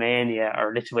or Romania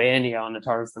or Lithuania on a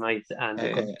Thursday night, and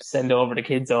they could send over the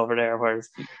kids over there, whereas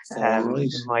they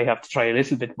might have to try a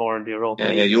little bit more in the Europa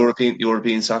League.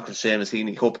 European Soccer, Seamus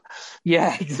Heaney Cup.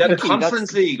 Yeah, exactly. Is that a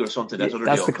conference league or something?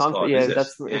 That's the conference. Yeah,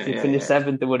 that's if you finish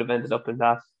 7th, they would have ended up in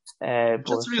that.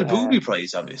 That's a real booby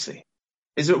prize, obviously.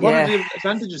 What are the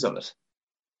advantages of it?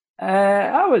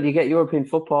 Well, you get European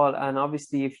football, and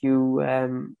obviously if you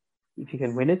can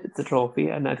win it, it's a trophy.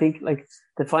 And I think, like,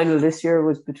 the final this year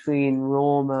was between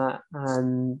Roma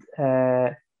and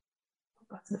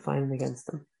what's the final against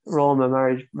them? Roma,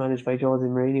 managed by Jose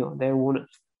Mourinho, and they won it.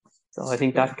 So I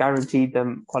think that guaranteed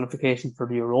them qualification for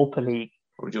the Europa League.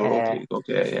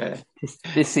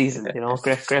 This season,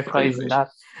 great prize in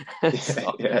that. When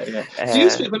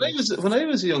I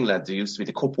was a young lad, there used to be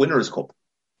the Cup Winners' Cup.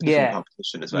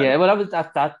 Competition as well. Yeah, well,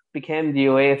 that became the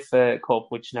UEFA Cup,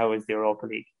 which now is the Europa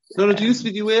League. No, there used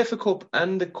to be the UEFA Cup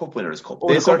and the Cup Winners' Cup.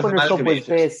 The Cup Winners' Cup was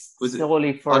based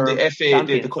solely for on the FA,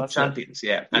 the Cup Champions,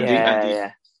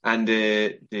 and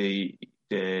the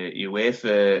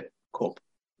UEFA Cup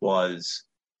was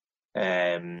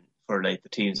for, like, the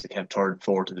teams that came 3rd,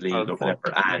 4th in the league or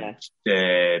whatever, and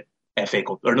the FA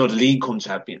Cup, or no, the League Cup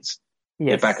Champions.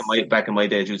 Yes. Back in my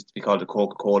day, it used to be called the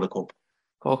Coca-Cola Cup.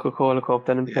 Coca-Cola Cup,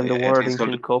 then it became the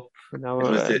Worthington Cup. Now, it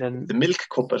was the Milk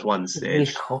Cup at one stage.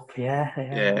 Milk Cup, yeah.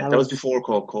 That was before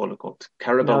Coca-Cola Cup.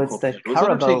 Carabao Cup. It's the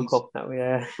Carabao Cup now,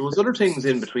 yeah. There was other things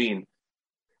in between.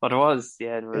 But there was,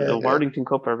 the Worthington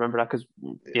Cup. I remember that because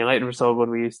United were so good,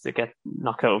 we used to get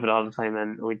knocked out of it all the time,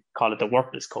 and we'd call it the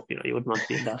Worthless Cup. You wouldn't want to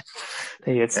be in that.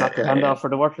 They'd snap their hand off for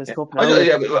the Worthless Cup. Now,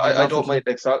 I don't mind.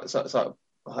 Like,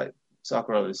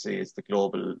 soccer, obviously, is the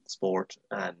global sport,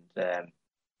 and that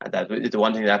the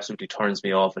one thing that absolutely turns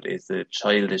me off it is the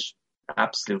childish,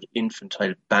 absolute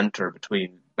infantile banter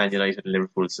between Man United and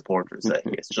Liverpool supporters.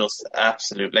 It's just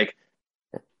absolute, like,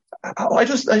 I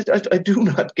do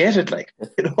not get it, like,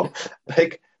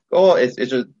 it's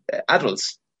just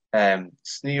adults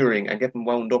sneering and getting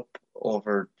wound up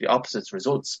over the opposite's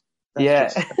results.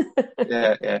 That's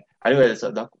Anyway, I'm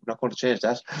not going to change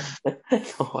that.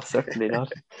 No, certainly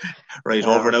not. Right,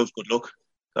 over and out. Good luck.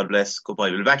 God bless. Goodbye.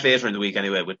 We'll be back later in the week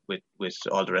anyway with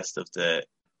all the rest of the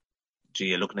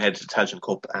looking ahead to the Tailteann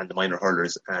Cup and the minor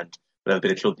hurlers, and we'll have a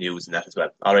bit of club news and that as well.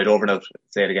 All right, over and out.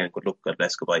 Say it again. Good luck. God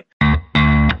bless. Goodbye.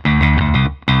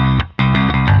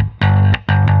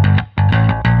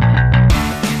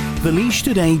 The Laois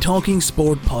Today Talking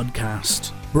Sport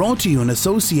podcast, brought to you in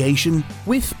association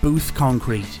with Booth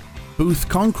Concrete. Booth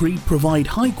Concrete provide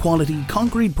high quality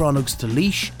concrete products to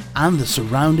Laois and the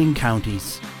surrounding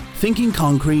counties. Thinking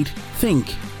concrete,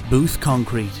 think Booth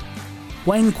Concrete.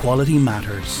 When quality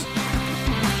matters.